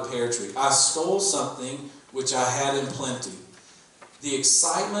about the pear tree. I stole something which I had in plenty. The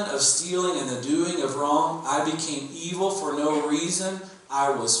excitement of stealing and the doing of wrong, I became evil for no reason. I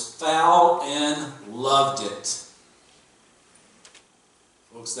was foul and loved it.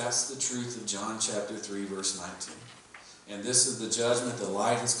 Folks, that's the truth of John chapter 3, verse 19. And this is the judgment. The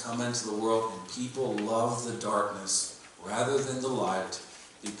light has come into the world, and people love the darkness rather than the light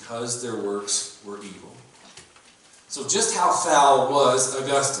because their works were evil. So just how foul was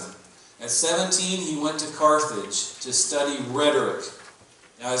Augustine? At 17, he went to Carthage to study rhetoric.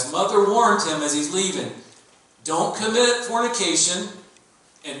 Now, his mother warned him as he's leaving, don't commit fornication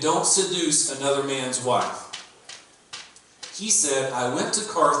and don't seduce another man's wife. He said, I went to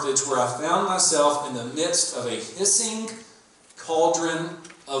Carthage where I found myself in the midst of a hissing cauldron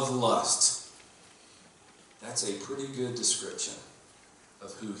of lust. That's a pretty good description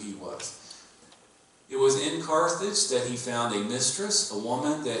of who he was. It was in Carthage that he found a mistress, a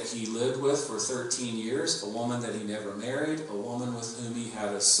woman that he lived with for 13 years, a woman that he never married, a woman with whom he had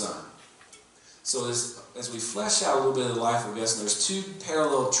a son. So as we flesh out a little bit of the life of Augustine, there's two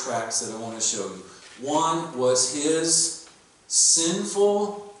parallel tracks that I want to show you. One was his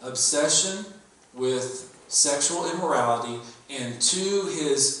sinful obsession with sexual immorality, and two,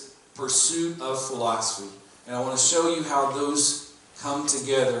 his pursuit of philosophy. And I want to show you how those come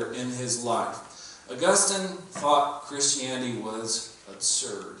together in his life. Augustine thought Christianity was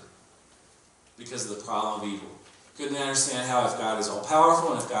absurd because of the problem of evil. Couldn't understand how, if God is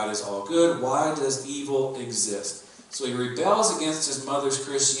all-powerful and if God is all good, why does evil exist? So he rebels against his mother's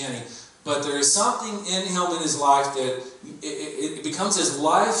Christianity, but there is something in him in his life that it becomes his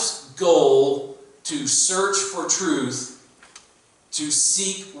life's goal to search for truth, to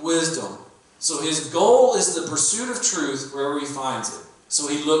seek wisdom. So his goal is the pursuit of truth wherever he finds it. So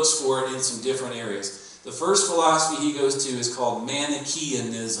he looks for it in some different areas. The first philosophy he goes to is called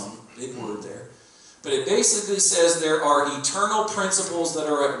Manichaeanism. Big word there. But it basically says there are eternal principles that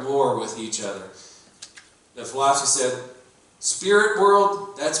are at war with each other. The philosophy said, spirit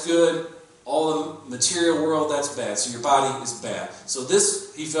world, that's good. All the material world, that's bad. So your body is bad. So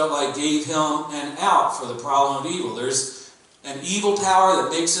this, he felt like, gave him an out for the problem of evil. There's an evil power that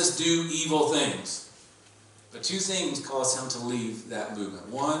makes us do evil things. But two things caused him to leave that movement.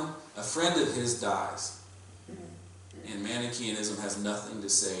 One, a friend of his dies. And Manichaeanism has nothing to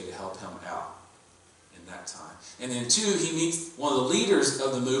say to help him out in that time. And then two, he meets one of the leaders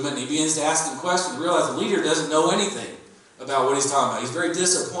of the movement, and he begins to ask him questions. Realize the leader doesn't know anything about what he's talking about. He's very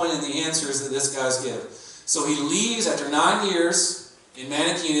disappointed in the answers that this guy's given. So he leaves after 9 years in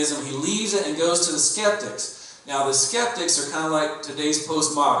Manichaeism. He leaves it and goes to the skeptics. Now the skeptics are kind of like today's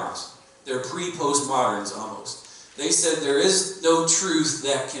postmoderns. They're pre-postmoderns almost. They said there is no truth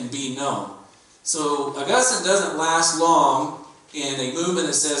that can be known. So Augustine doesn't last long in a movement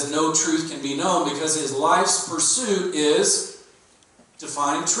that says no truth can be known, because his life's pursuit is to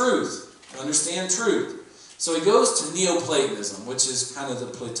find truth, to understand truth. So he goes to Neoplatonism, which is kind of the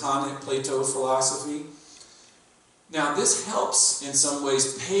Plato philosophy. Now this helps in some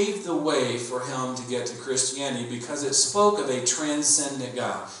ways pave the way for him to get to Christianity, because it spoke of a transcendent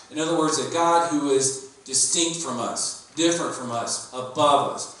God. In other words, a God who is distinct from us, different from us,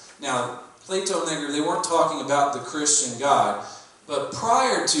 above us. Now, Plato and Negri, they weren't talking about the Christian God, but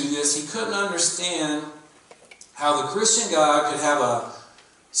prior to this, he couldn't understand how the Christian God could have a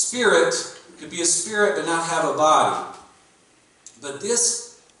spirit, could be a spirit but not have a body. But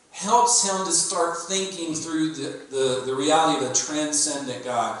this helps him to start thinking through the reality of a transcendent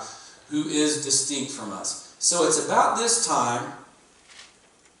God who is distinct from us. So it's about this time,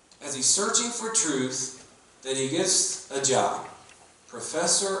 as he's searching for truth, that he gets a job.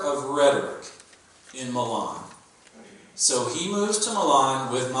 Professor of rhetoric in Milan. So he moves to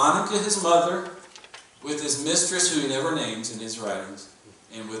Milan with Monica, his mother, with his mistress, who he never names in his writings,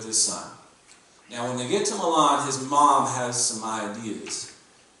 and with his son. Now when they get to Milan, his mom has some ideas.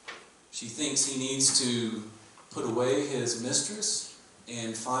 She thinks he needs to put away his mistress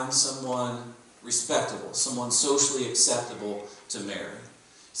and find someone respectable, someone socially acceptable to marry.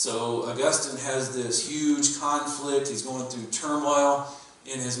 So Augustine has this huge conflict. He's going through turmoil.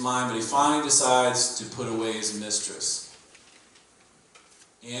 in his mind, but he finally decides to put away his mistress.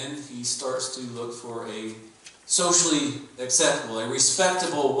 And he starts to look for a socially acceptable, a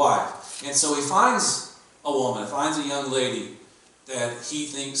respectable wife. And so he finds a woman, finds a young lady that he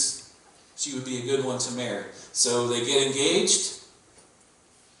thinks she would be a good one to marry. So they get engaged,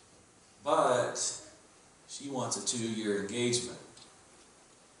 but she wants a 2-year engagement.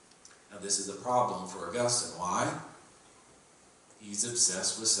 Now this is a problem for Augustine. Why? He's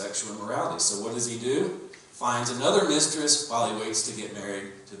obsessed with sexual immorality. So what does he do? Finds another mistress while he waits to get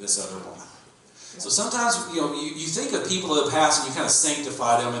married to this other woman. So sometimes, you think of people of the past and you kind of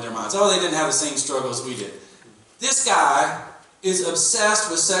sanctify them in their minds. Oh, they didn't have the same struggles we did. This guy is obsessed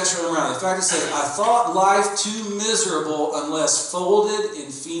with sexual immorality. In fact, he said, I thought life too miserable unless folded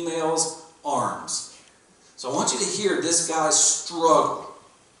in females' arms. So I want you to hear this guy's struggle.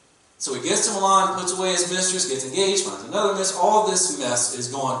 So he gets to Milan, puts away his mistress, gets engaged, finds another mistress. All this mess is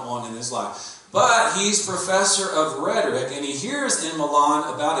going on in his life. But he's professor of rhetoric, and he hears in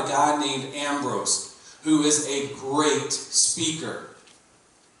Milan about a guy named Ambrose, who is a great speaker.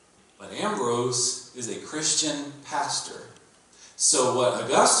 But Ambrose is a Christian pastor. So what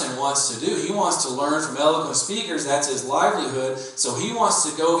Augustine wants to do, he wants to learn from eloquent speakers. That's his livelihood. So he wants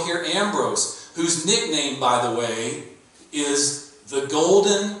to go hear Ambrose, whose nickname, by the way, is the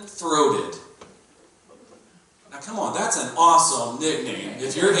Golden-Throated. Now come on, that's an awesome nickname.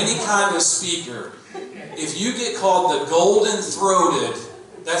 If you're any kind of speaker, if you get called the Golden-Throated,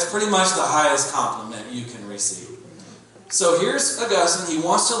 that's pretty much the highest compliment you can receive. So here's Augustine. He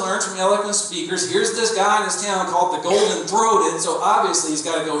wants to learn from eloquent speakers. Here's this guy in his town called the Golden-Throated, so obviously he's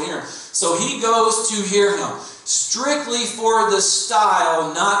got to go hear him. So he goes to hear him, strictly for the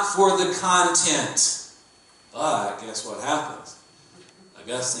style, not for the content. But guess what happens?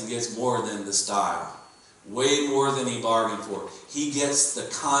 Augustine gets more than the style. Way more than he bargained for. He gets the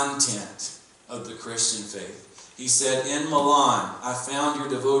content of the Christian faith. He said, in Milan, I found your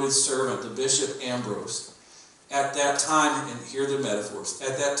devoted servant, the Bishop Ambrose. At that time, and here are the metaphors,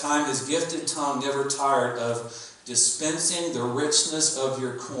 at that time his gifted tongue never tired of dispensing the richness of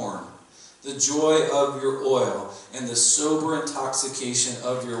your corn, the joy of your oil, and the sober intoxication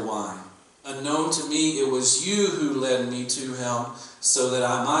of your wine. Unknown to me, it was you who led me to him, so that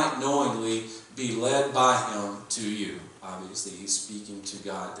I might knowingly be led by him to you. Obviously, he's speaking to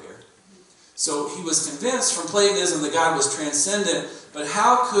God there. So he was convinced from Platonism that God was transcendent, but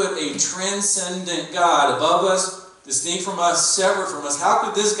how could a transcendent God above us, distinct from us, separate from us, how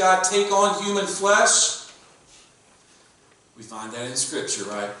could this God take on human flesh? We find that in Scripture,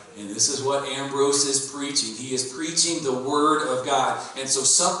 right? And this is what Ambrose is preaching. He is preaching the Word of God. And so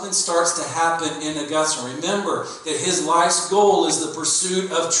something starts to happen in Augustine. Remember that his life's goal is the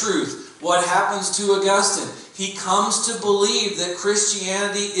pursuit of truth. What happens to Augustine? He comes to believe that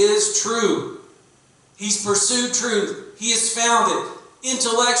Christianity is true. He's pursued truth. He has found it.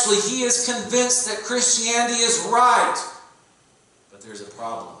 Intellectually, he is convinced that Christianity is right. But there's a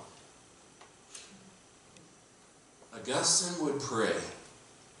problem. Augustine would pray,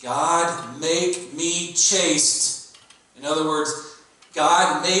 God, make me chaste. In other words,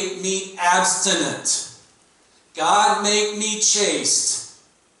 God, make me abstinent. God, make me chaste.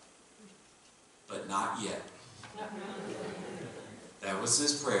 But not yet. That was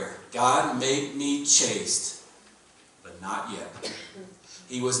his prayer. God, make me chaste. But not yet.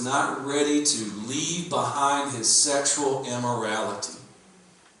 He was not ready to leave behind his sexual immorality.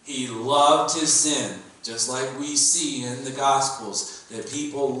 He loved his sin. Just like we see in the Gospels, that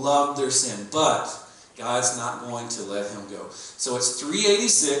people love their sin. But God's not going to let him go. So it's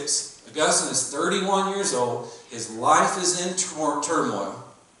 386. Augustine is 31 years old. His life is in turmoil.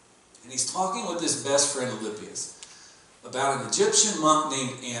 And he's talking with his best friend Alypius about an Egyptian monk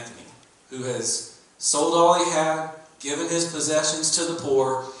named Anthony, who has sold all he had, given his possessions to the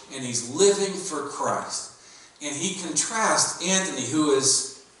poor, and he's living for Christ. And he contrasts Anthony, who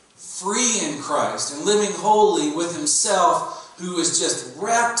is free in Christ and living holy, with himself, who is just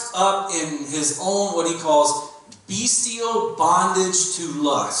wrapped up in his own, what he calls, bestial bondage to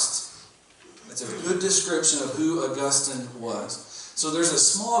lust. That's a good description of who Augustine was. So there's a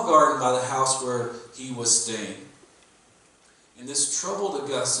small garden by the house where he was staying. And this troubled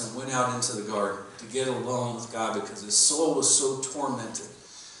Augustine went out into the garden to get alone with God because his soul was so tormented.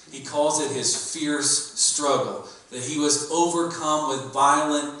 He calls it his fierce struggle, that he was overcome with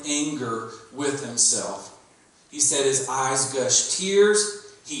violent anger with himself. He said his eyes gushed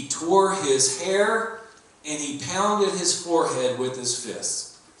tears, he tore his hair, and he pounded his forehead with his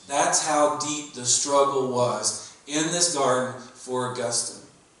fists. That's how deep the struggle was in this garden for Augustine.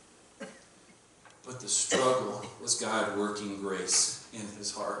 But the struggle was God working grace. in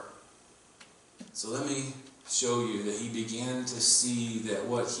his heart. So let me show you that he began to see that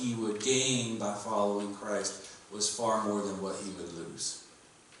what he would gain by following Christ was far more than what he would lose.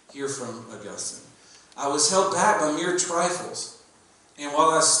 Hear from Augustine. I was held back by mere trifles, and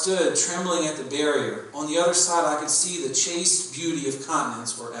while I stood trembling at the barrier, on the other side I could see the chaste beauty of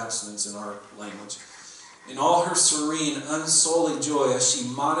continence, or abstinence in our language, in all her serene, unsullied joy as she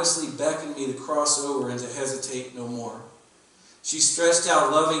modestly beckoned me to cross over and to hesitate no more. She stretched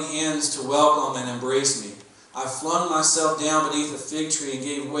out loving hands to welcome and embrace me. I flung myself down beneath a fig tree and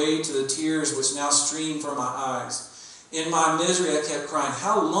gave way to the tears which now streamed from my eyes. In my misery I kept crying,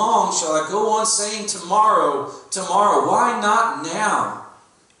 how long shall I go on saying tomorrow, tomorrow? Why not now?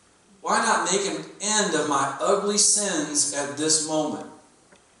 Why not make an end of my ugly sins at this moment?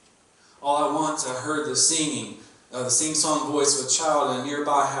 All at once I heard the sing-song voice of a child in a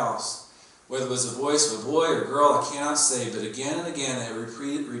nearby house. Whether it was the voice of a boy or girl, I cannot say, but again and again it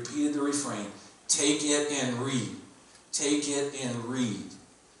repeated the refrain, take it and read. Take it and read.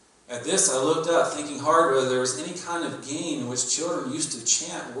 At this I looked up, thinking hard whether there was any kind of game in which children used to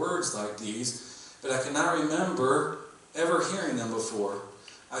chant words like these, but I could not remember ever hearing them before.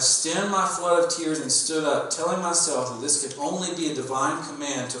 I stemmed my flood of tears and stood up, telling myself that this could only be a divine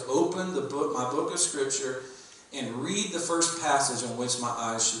command to open my book of Scripture and read the first passage on which my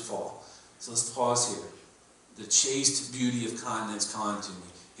eyes should fall. So let's pause here. The chaste beauty of continence came to me.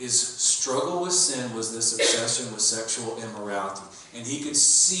 His struggle with sin was this obsession with sexual immorality. And he could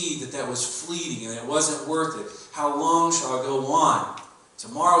see that was fleeting and it wasn't worth it. How long shall I go on?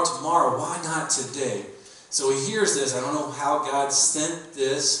 Tomorrow, why not today? So he hears this. I don't know how God sent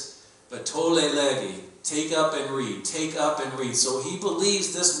this, but tole legi, take up and read, take up and read. So he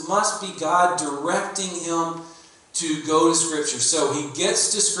believes this must be God directing him to go to Scripture. So he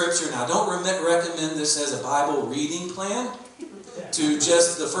gets to Scripture. Now, I don't recommend this as a Bible reading plan, to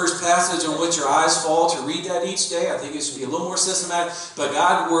just the first passage on which your eyes fall to read that each day. I think it should be a little more systematic, but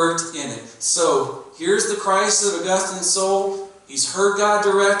God worked in it. So here's the crisis of Augustine's soul. He's heard God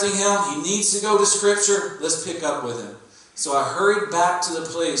directing him. He needs to go to Scripture. Let's pick up with him. So I hurried back to the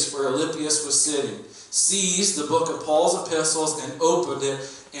place where Alypius was sitting, seized the book of Paul's epistles and opened it,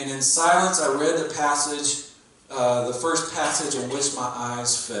 and in silence I read the passage, the first passage on which my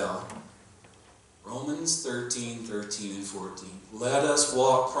eyes fell. Romans 13:13 and 14. Let us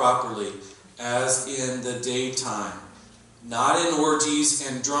walk properly as in the daytime, not in orgies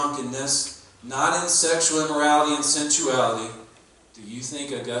and drunkenness, not in sexual immorality and sensuality. Do you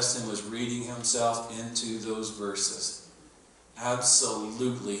think Augustine was reading himself into those verses?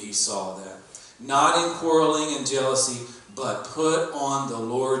 Absolutely, he saw that. Not in quarreling and jealousy, but put on the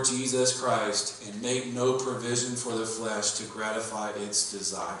Lord Jesus Christ and make no provision for the flesh to gratify its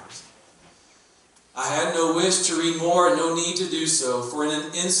desires. I had no wish to read more and no need to do so, for in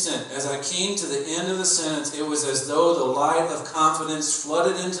an instant, as I came to the end of the sentence, it was as though the light of confidence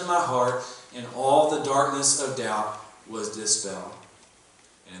flooded into my heart and all the darkness of doubt was dispelled.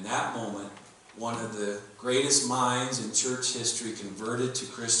 And in that moment, one of the greatest minds in church history converted to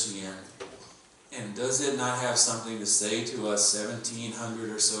Christianity. And does it not have something to say to us 1,700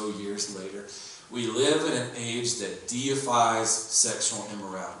 or so years later? We live in an age that deifies sexual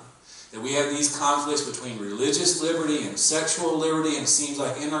immorality. That we have these conflicts between religious liberty and sexual liberty, and it seems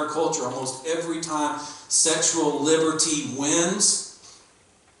like in our culture almost every time sexual liberty wins.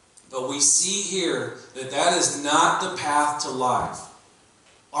 But we see here that that is not the path to life.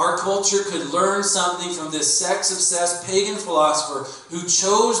 Our culture could learn something from this sex-obsessed pagan philosopher who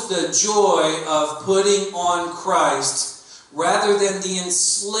chose the joy of putting on Christ rather than the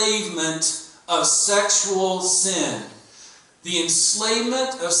enslavement of sexual sin. The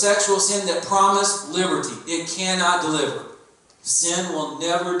enslavement of sexual sin that promised liberty. It cannot deliver. Sin will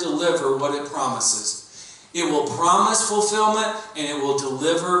never deliver what it promises. It will promise fulfillment and it will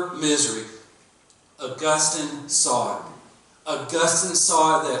deliver misery. Augustine saw it. Augustine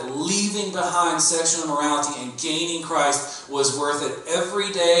saw that leaving behind sexual immorality and gaining Christ was worth it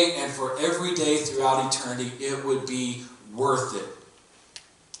every day, and for every day throughout eternity it would be worth it.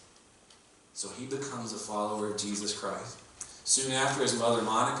 So he becomes a follower of Jesus Christ. Soon after his mother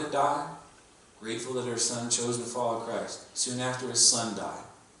Monica died, grateful that her son chose to follow Christ. Soon after his son died.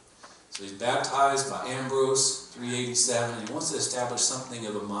 So he's baptized by Ambrose, 387, and he wants to establish something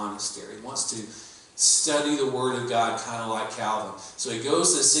of a monastery. He wants to study the Word of God, kind of like Calvin. So he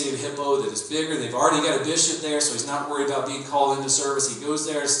goes to the city of Hippo that is bigger. They've already got a bishop there, so he's not worried about being called into service. He goes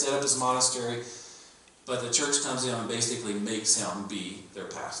there to set up his monastery, but the church comes in and basically makes him be their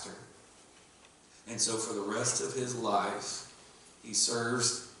pastor. And so for the rest of his life, he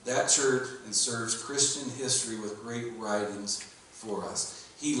serves that church and serves Christian history with great writings for us.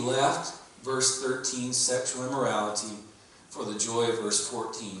 He left, verse 13, sexual immorality for the joy of verse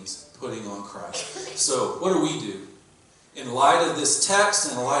 14's putting on Christ. So, what do? In light of this text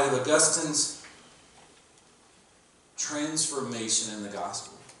and in light of Augustine's transformation in the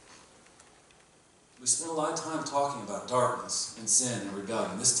gospel, we spend a lot of time talking about darkness and sin and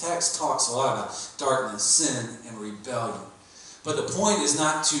rebellion. This text talks a lot about darkness, sin, and rebellion. But the point is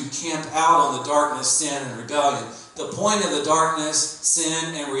not to camp out on the darkness, sin, and rebellion. The point of the darkness,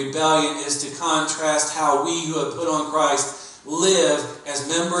 sin, and rebellion is to contrast how we who have put on Christ live as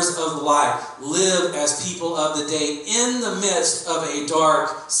members of the light, live as people of the day in the midst of a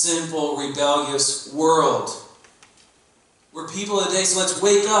dark, sinful, rebellious world. We're people of the day, so let's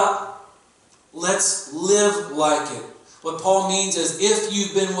wake up. Let's live like it. What Paul means is if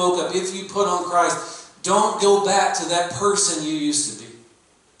you've been woke up, if you put on Christ, don't go back to that person you used to be.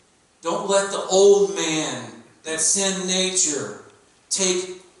 Don't let the old man, that sin nature,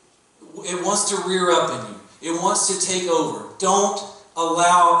 it wants to rear up in you. It wants to take over. Don't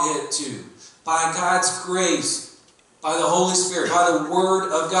allow it to. By God's grace, by the Holy Spirit, by the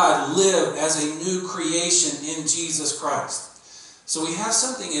Word of God, live as a new creation in Jesus Christ. So we have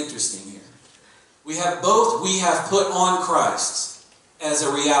something interesting here. We have both. We have put on Christ as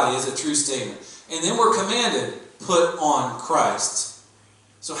a reality, as a true statement. And then we're commanded, put on Christ.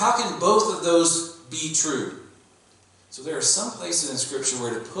 So how can both of those be true? So there are some places in Scripture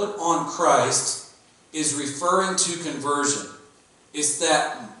where to put on Christ is referring to conversion. It's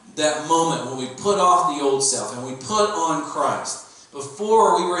that moment when we put off the old self and we put on Christ.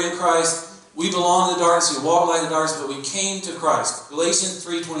 Before we were in Christ, we belonged to the darkness, we walked like the darkness, but we came to Christ. Galatians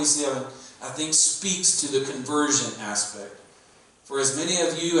 3:27, I think, speaks to the conversion aspect. For as many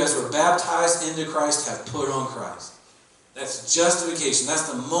of you as were baptized into Christ have put on Christ. That's justification. That's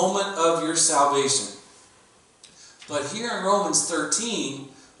the moment of your salvation. But here in Romans 13,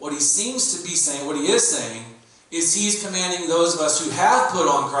 what he seems to be saying, what he is saying, is he's commanding those of us who have put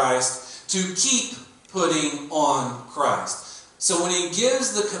on Christ to keep putting on Christ. So when he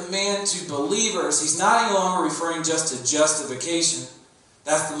gives the command to believers, he's not any longer referring just to justification.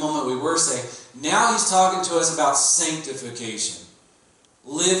 That's the moment we were saved. Now he's talking to us about sanctification.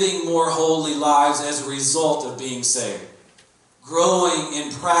 Living more holy lives as a result of being saved. Growing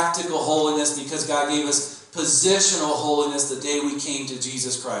in practical holiness because God gave us positional holiness the day we came to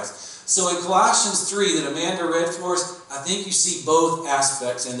Jesus Christ. So in Colossians 3 that Amanda read for us, I think you see both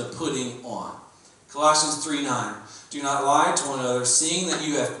aspects in the putting on. Colossians 3:9. Do not lie to one another, seeing that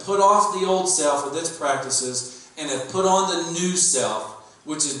you have put off the old self with its practices and have put on the new self,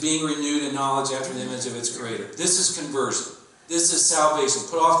 which is being renewed in knowledge after the image of its creator. This is conversion. This is salvation.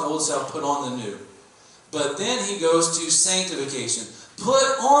 Put off the old self, put on the new. But then he goes to sanctification. Put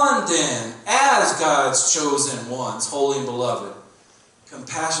on then, as God's chosen ones, holy and beloved,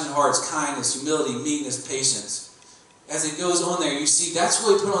 compassionate hearts, kindness, humility, meekness, patience. As it goes on there, you see that's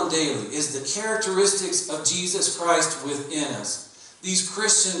what we put on daily, is the characteristics of Jesus Christ within us. These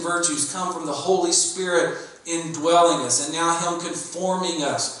Christian virtues come from the Holy Spirit indwelling us, and now him conforming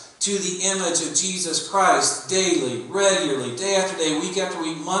us to the image of Jesus Christ daily, regularly, day after day, week after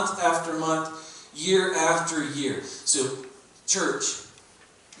week, month after month, year after year. So, church,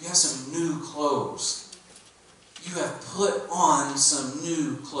 you have some new clothes. You have put on some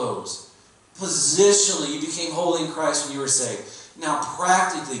new clothes. Positionally, you became holy in Christ when you were saved. Now,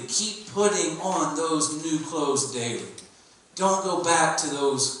 practically, keep putting on those new clothes daily. Don't go back to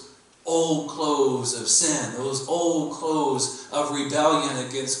those old clothes of sin, those old clothes of rebellion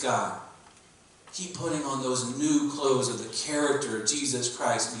against God. Keep putting on those new clothes of the character of Jesus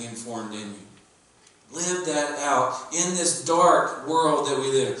Christ being formed in you. Live that out in this dark world that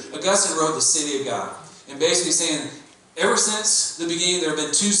we live in. Augustine wrote The City of God, and basically saying, ever since the beginning there have been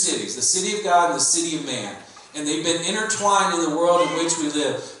two cities, the city of God and the city of man. And they've been intertwined in the world in which we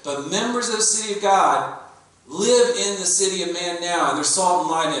live. But members of the city of God live in the city of man now, and they're salt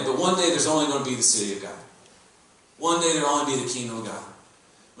and light in it. But one day there's only going to be the city of God. One day there'll only be the kingdom of God.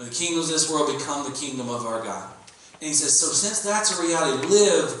 When the kingdoms of this world become the kingdom of our God. And he says, so since that's a reality,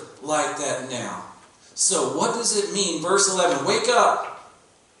 live like that now. So what does it mean? Verse 11, wake up.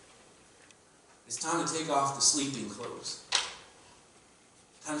 It's time to take off the sleeping clothes.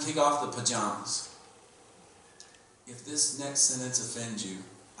 Time to take off the pajamas. If this next sentence offends you,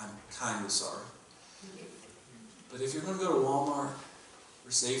 I'm kind of sorry. But if you're going to go to Walmart or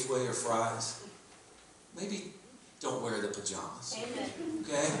Safeway or Fry's, maybe don't wear the pajamas.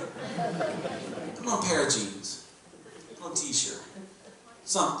 Okay? Put on a pair of jeans. Put on a t-shirt.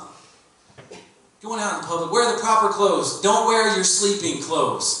 Something. Going out in public, wear the proper clothes. Don't wear your sleeping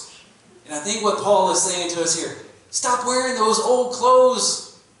clothes. And I think what Paul is saying to us here, Stop wearing those old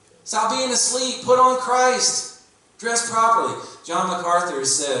clothes. Stop being asleep. Put on Christ. Dress properly. John MacArthur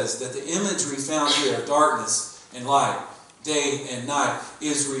says that the imagery found here of darkness and light, day and night,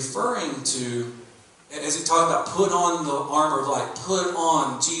 is referring to, as he talked about, put on the armor of light, put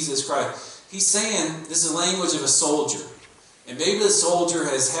on Jesus Christ. He's saying this is the language of a soldier. And maybe the soldier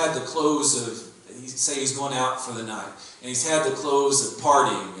has had the clothes of, say he's going out for the night, and he's had the clothes of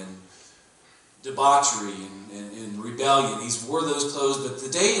partying and debauchery and rebellion. He's wore those clothes, but the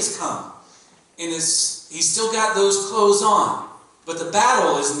day has come. And he's still got those clothes on. But the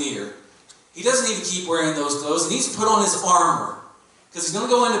battle is near. He doesn't need to keep wearing those clothes. He needs to put on his armor. Because he's going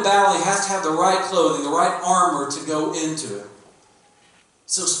to go into battle, he has to have the right clothing, the right armor to go into it.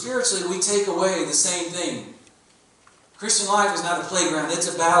 So spiritually, we take away the same thing. Christian life is not a playground,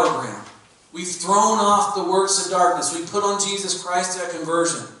 it's a battleground. We've thrown off the works of darkness. We put on Jesus Christ at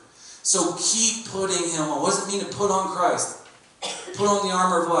conversion. So keep putting him on. What does it mean to put on Christ? Put on the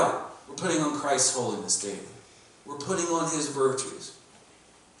armor of light. We're putting on Christ's holiness daily. We're putting on his virtues.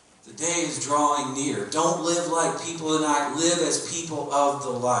 The day is drawing near. Don't live like people of the night. Live as people of the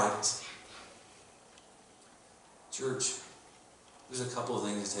light. Church, there's a couple of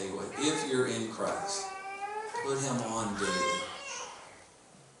things to take away. If you're in Christ, put him on daily.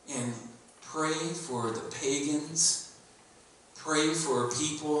 And pray for the pagans. Pray for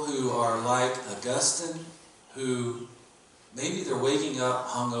people who are like Augustine, who maybe they're waking up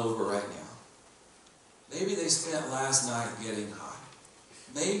hungover right now. Maybe they spent last night getting high.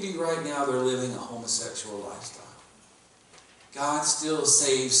 Maybe right now they're living a homosexual lifestyle. God still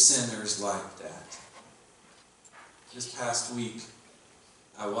saves sinners like that. This past week,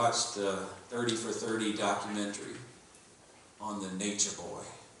 I watched the 30 for 30 documentary on the Nature Boy,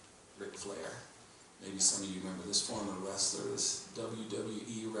 Ric Flair. Maybe some of you remember this former wrestler, this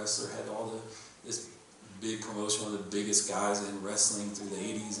WWE wrestler, had this big promotion, one of the biggest guys in wrestling through the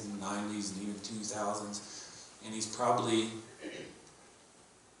 80s and 90s and even 2000s. And he's probably,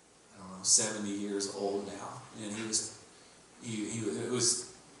 70 years old now. And I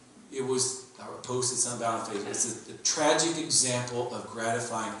posted something about on Facebook. It's a tragic example of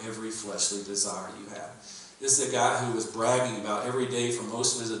gratifying every fleshly desire you have. This is a guy who was bragging about every day for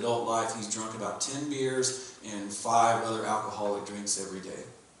most of his adult life, he's drunk about 10 beers and 5 other alcoholic drinks every day.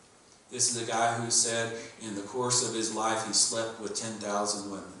 This is a guy who said in the course of his life he slept with 10,000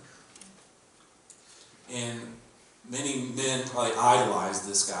 women. And many men probably idolized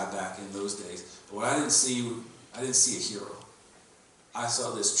this guy back in those days. But what I didn't see a hero. I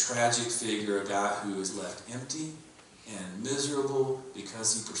saw this tragic figure, a guy who was left empty and miserable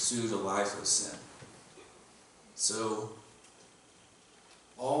because he pursued a life of sin. So,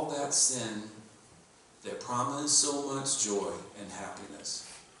 all that sin that promised so much joy and happiness,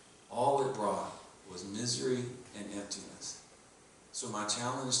 all it brought was misery and emptiness. So my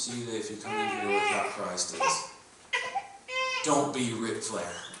challenge to you today, if you come in here without Christ, is don't be Ric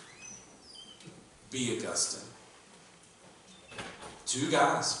Flair. Be Augustine. 2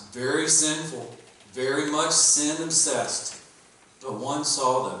 guys, very sinful, very much sin-obsessed, but one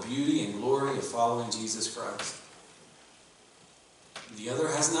saw the beauty and glory of following Jesus Christ. The other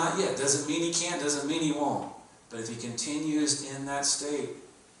has not yet. Doesn't mean he can't, doesn't mean he won't. But if he continues in that state,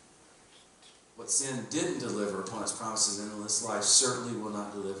 what sin didn't deliver upon its promises in this life certainly will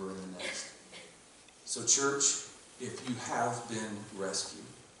not deliver in the next. So church, if you have been rescued,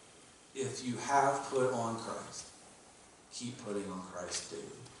 if you have put on Christ, keep putting on Christ daily.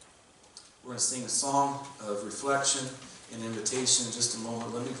 We're going to sing a song of reflection and invitation in just a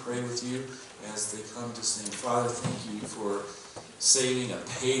moment. Let me pray with you as they come to sing. Father, thank you for saving a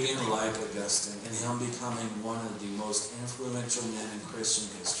pagan like Augustine and him becoming one of the most influential men in Christian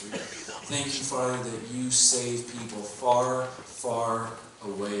history. Thank you, Father, that you save people far, far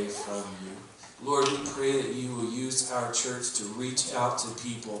away from you. Lord, we pray that you will use our church to reach out to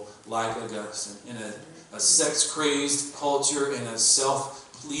people like Augustine in a sex-crazed culture, in a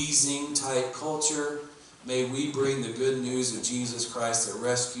self-pleasing type culture. May we bring the good news of Jesus Christ that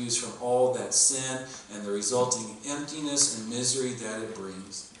rescues from all that sin and the resulting emptiness and misery that it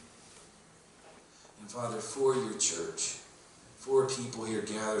brings. And Father, for your church, for people here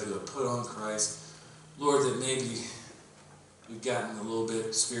gathered who have put on Christ, Lord, that maybe we've gotten a little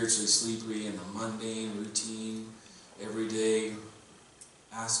bit spiritually sleepy in the mundane, routine, everyday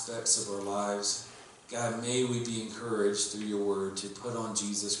aspects of our lives. God, may we be encouraged through your word to put on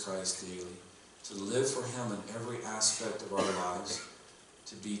Jesus Christ daily, to live for him in every aspect of our lives,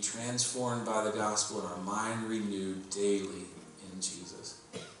 to be transformed by the gospel and our mind renewed daily in Jesus.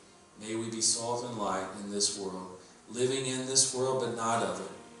 May we be salt and light in this world, living in this world but not of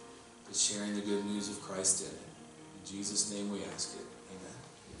it, but sharing the good news of Christ in it. In Jesus' name we ask it. Amen.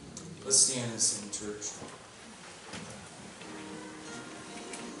 Let's stand and sing, church.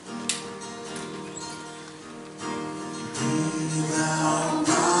 Be thou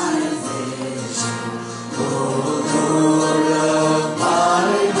my vision, O Lord of my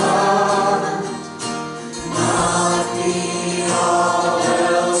heart. Not me all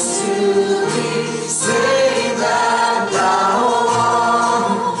else to be, say that thou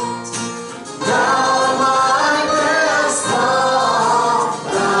art. Thou my best thought,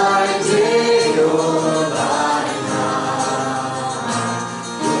 thy day or thy night.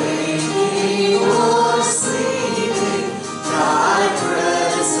 Waking or sleeping, thy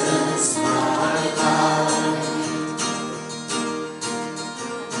presence my life.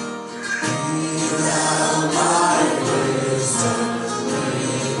 Be thou my wisdom, be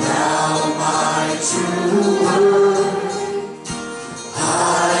thou my true word.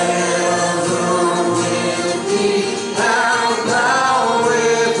 I ever with thee, and thou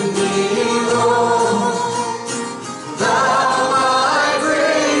with me, Lord. Thou my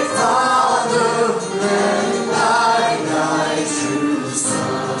great Father, and thy true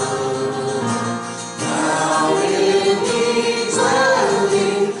Son. Thou in me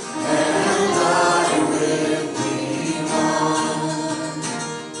dwelling, and I with thee one.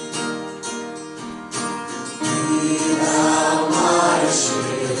 Be thou my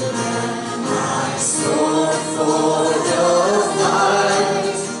shield and my sword for the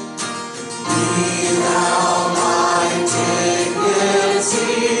fight. Be thou my dignity,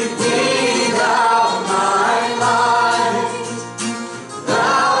 be thou my light.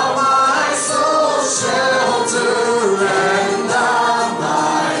 Thou my soul's shelter, and thou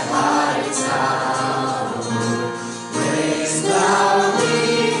my high tower. Raise thou me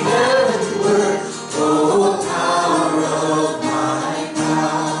heavenward, O power of my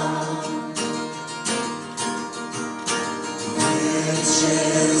power.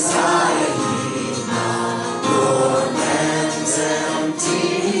 Riches I heed not, nor man's empty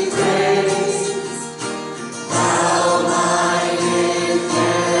praise. Thou mine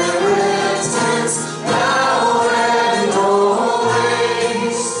inheritance, thou and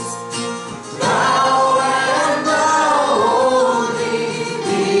always. Thou and thou only,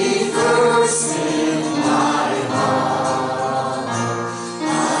 be first in my heart.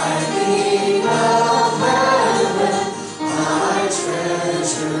 My King of heaven, my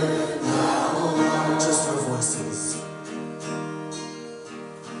treasure thou art. Just our voices.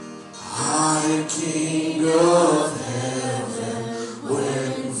 High King of heaven,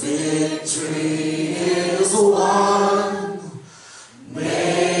 when victory is won,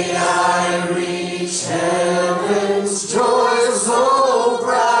 may I reach heaven's joys, oh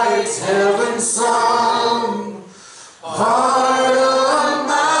bright heaven's sun. Heart of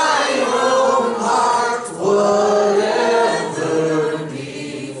my own heart, whatever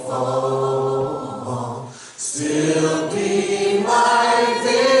befall, still be my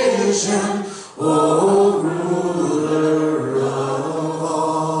vision, O ruler of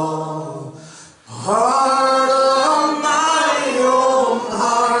all. Heart of my own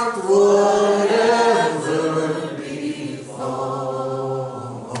heart, whatever befall,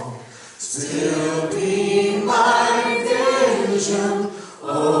 still be my vision, O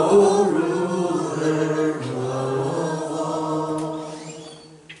ruler of all.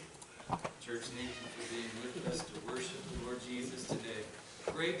 Church, thank you for being with us to worship the Lord Jesus today.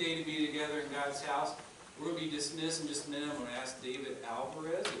 Great day to be together in God's house. We're going to be dismissed in just a minute. I'm going to ask David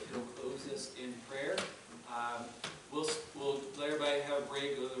Alvarez if he'll close us in prayer. We'll let everybody have a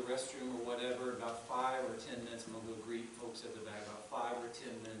break, go to the restroom or whatever. About 5 or 10 minutes, I'm going to go greet folks at the back. About 5 or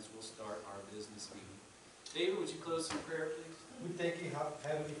 10 minutes, we'll start our business meeting. David, would you close in prayer, please? We thank you,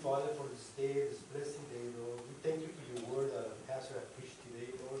 Heavenly Father, for this day, this blessing day, Lord. We thank you for your word that the pastor has preached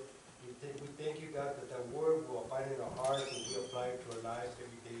today, Lord. We thank you, God, that that word will abide in our hearts and we apply it to our lives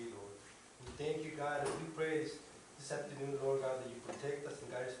every day, Lord. We thank you, God, as we pray this afternoon, Lord God, that you protect us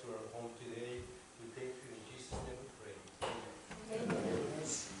and guide us to our home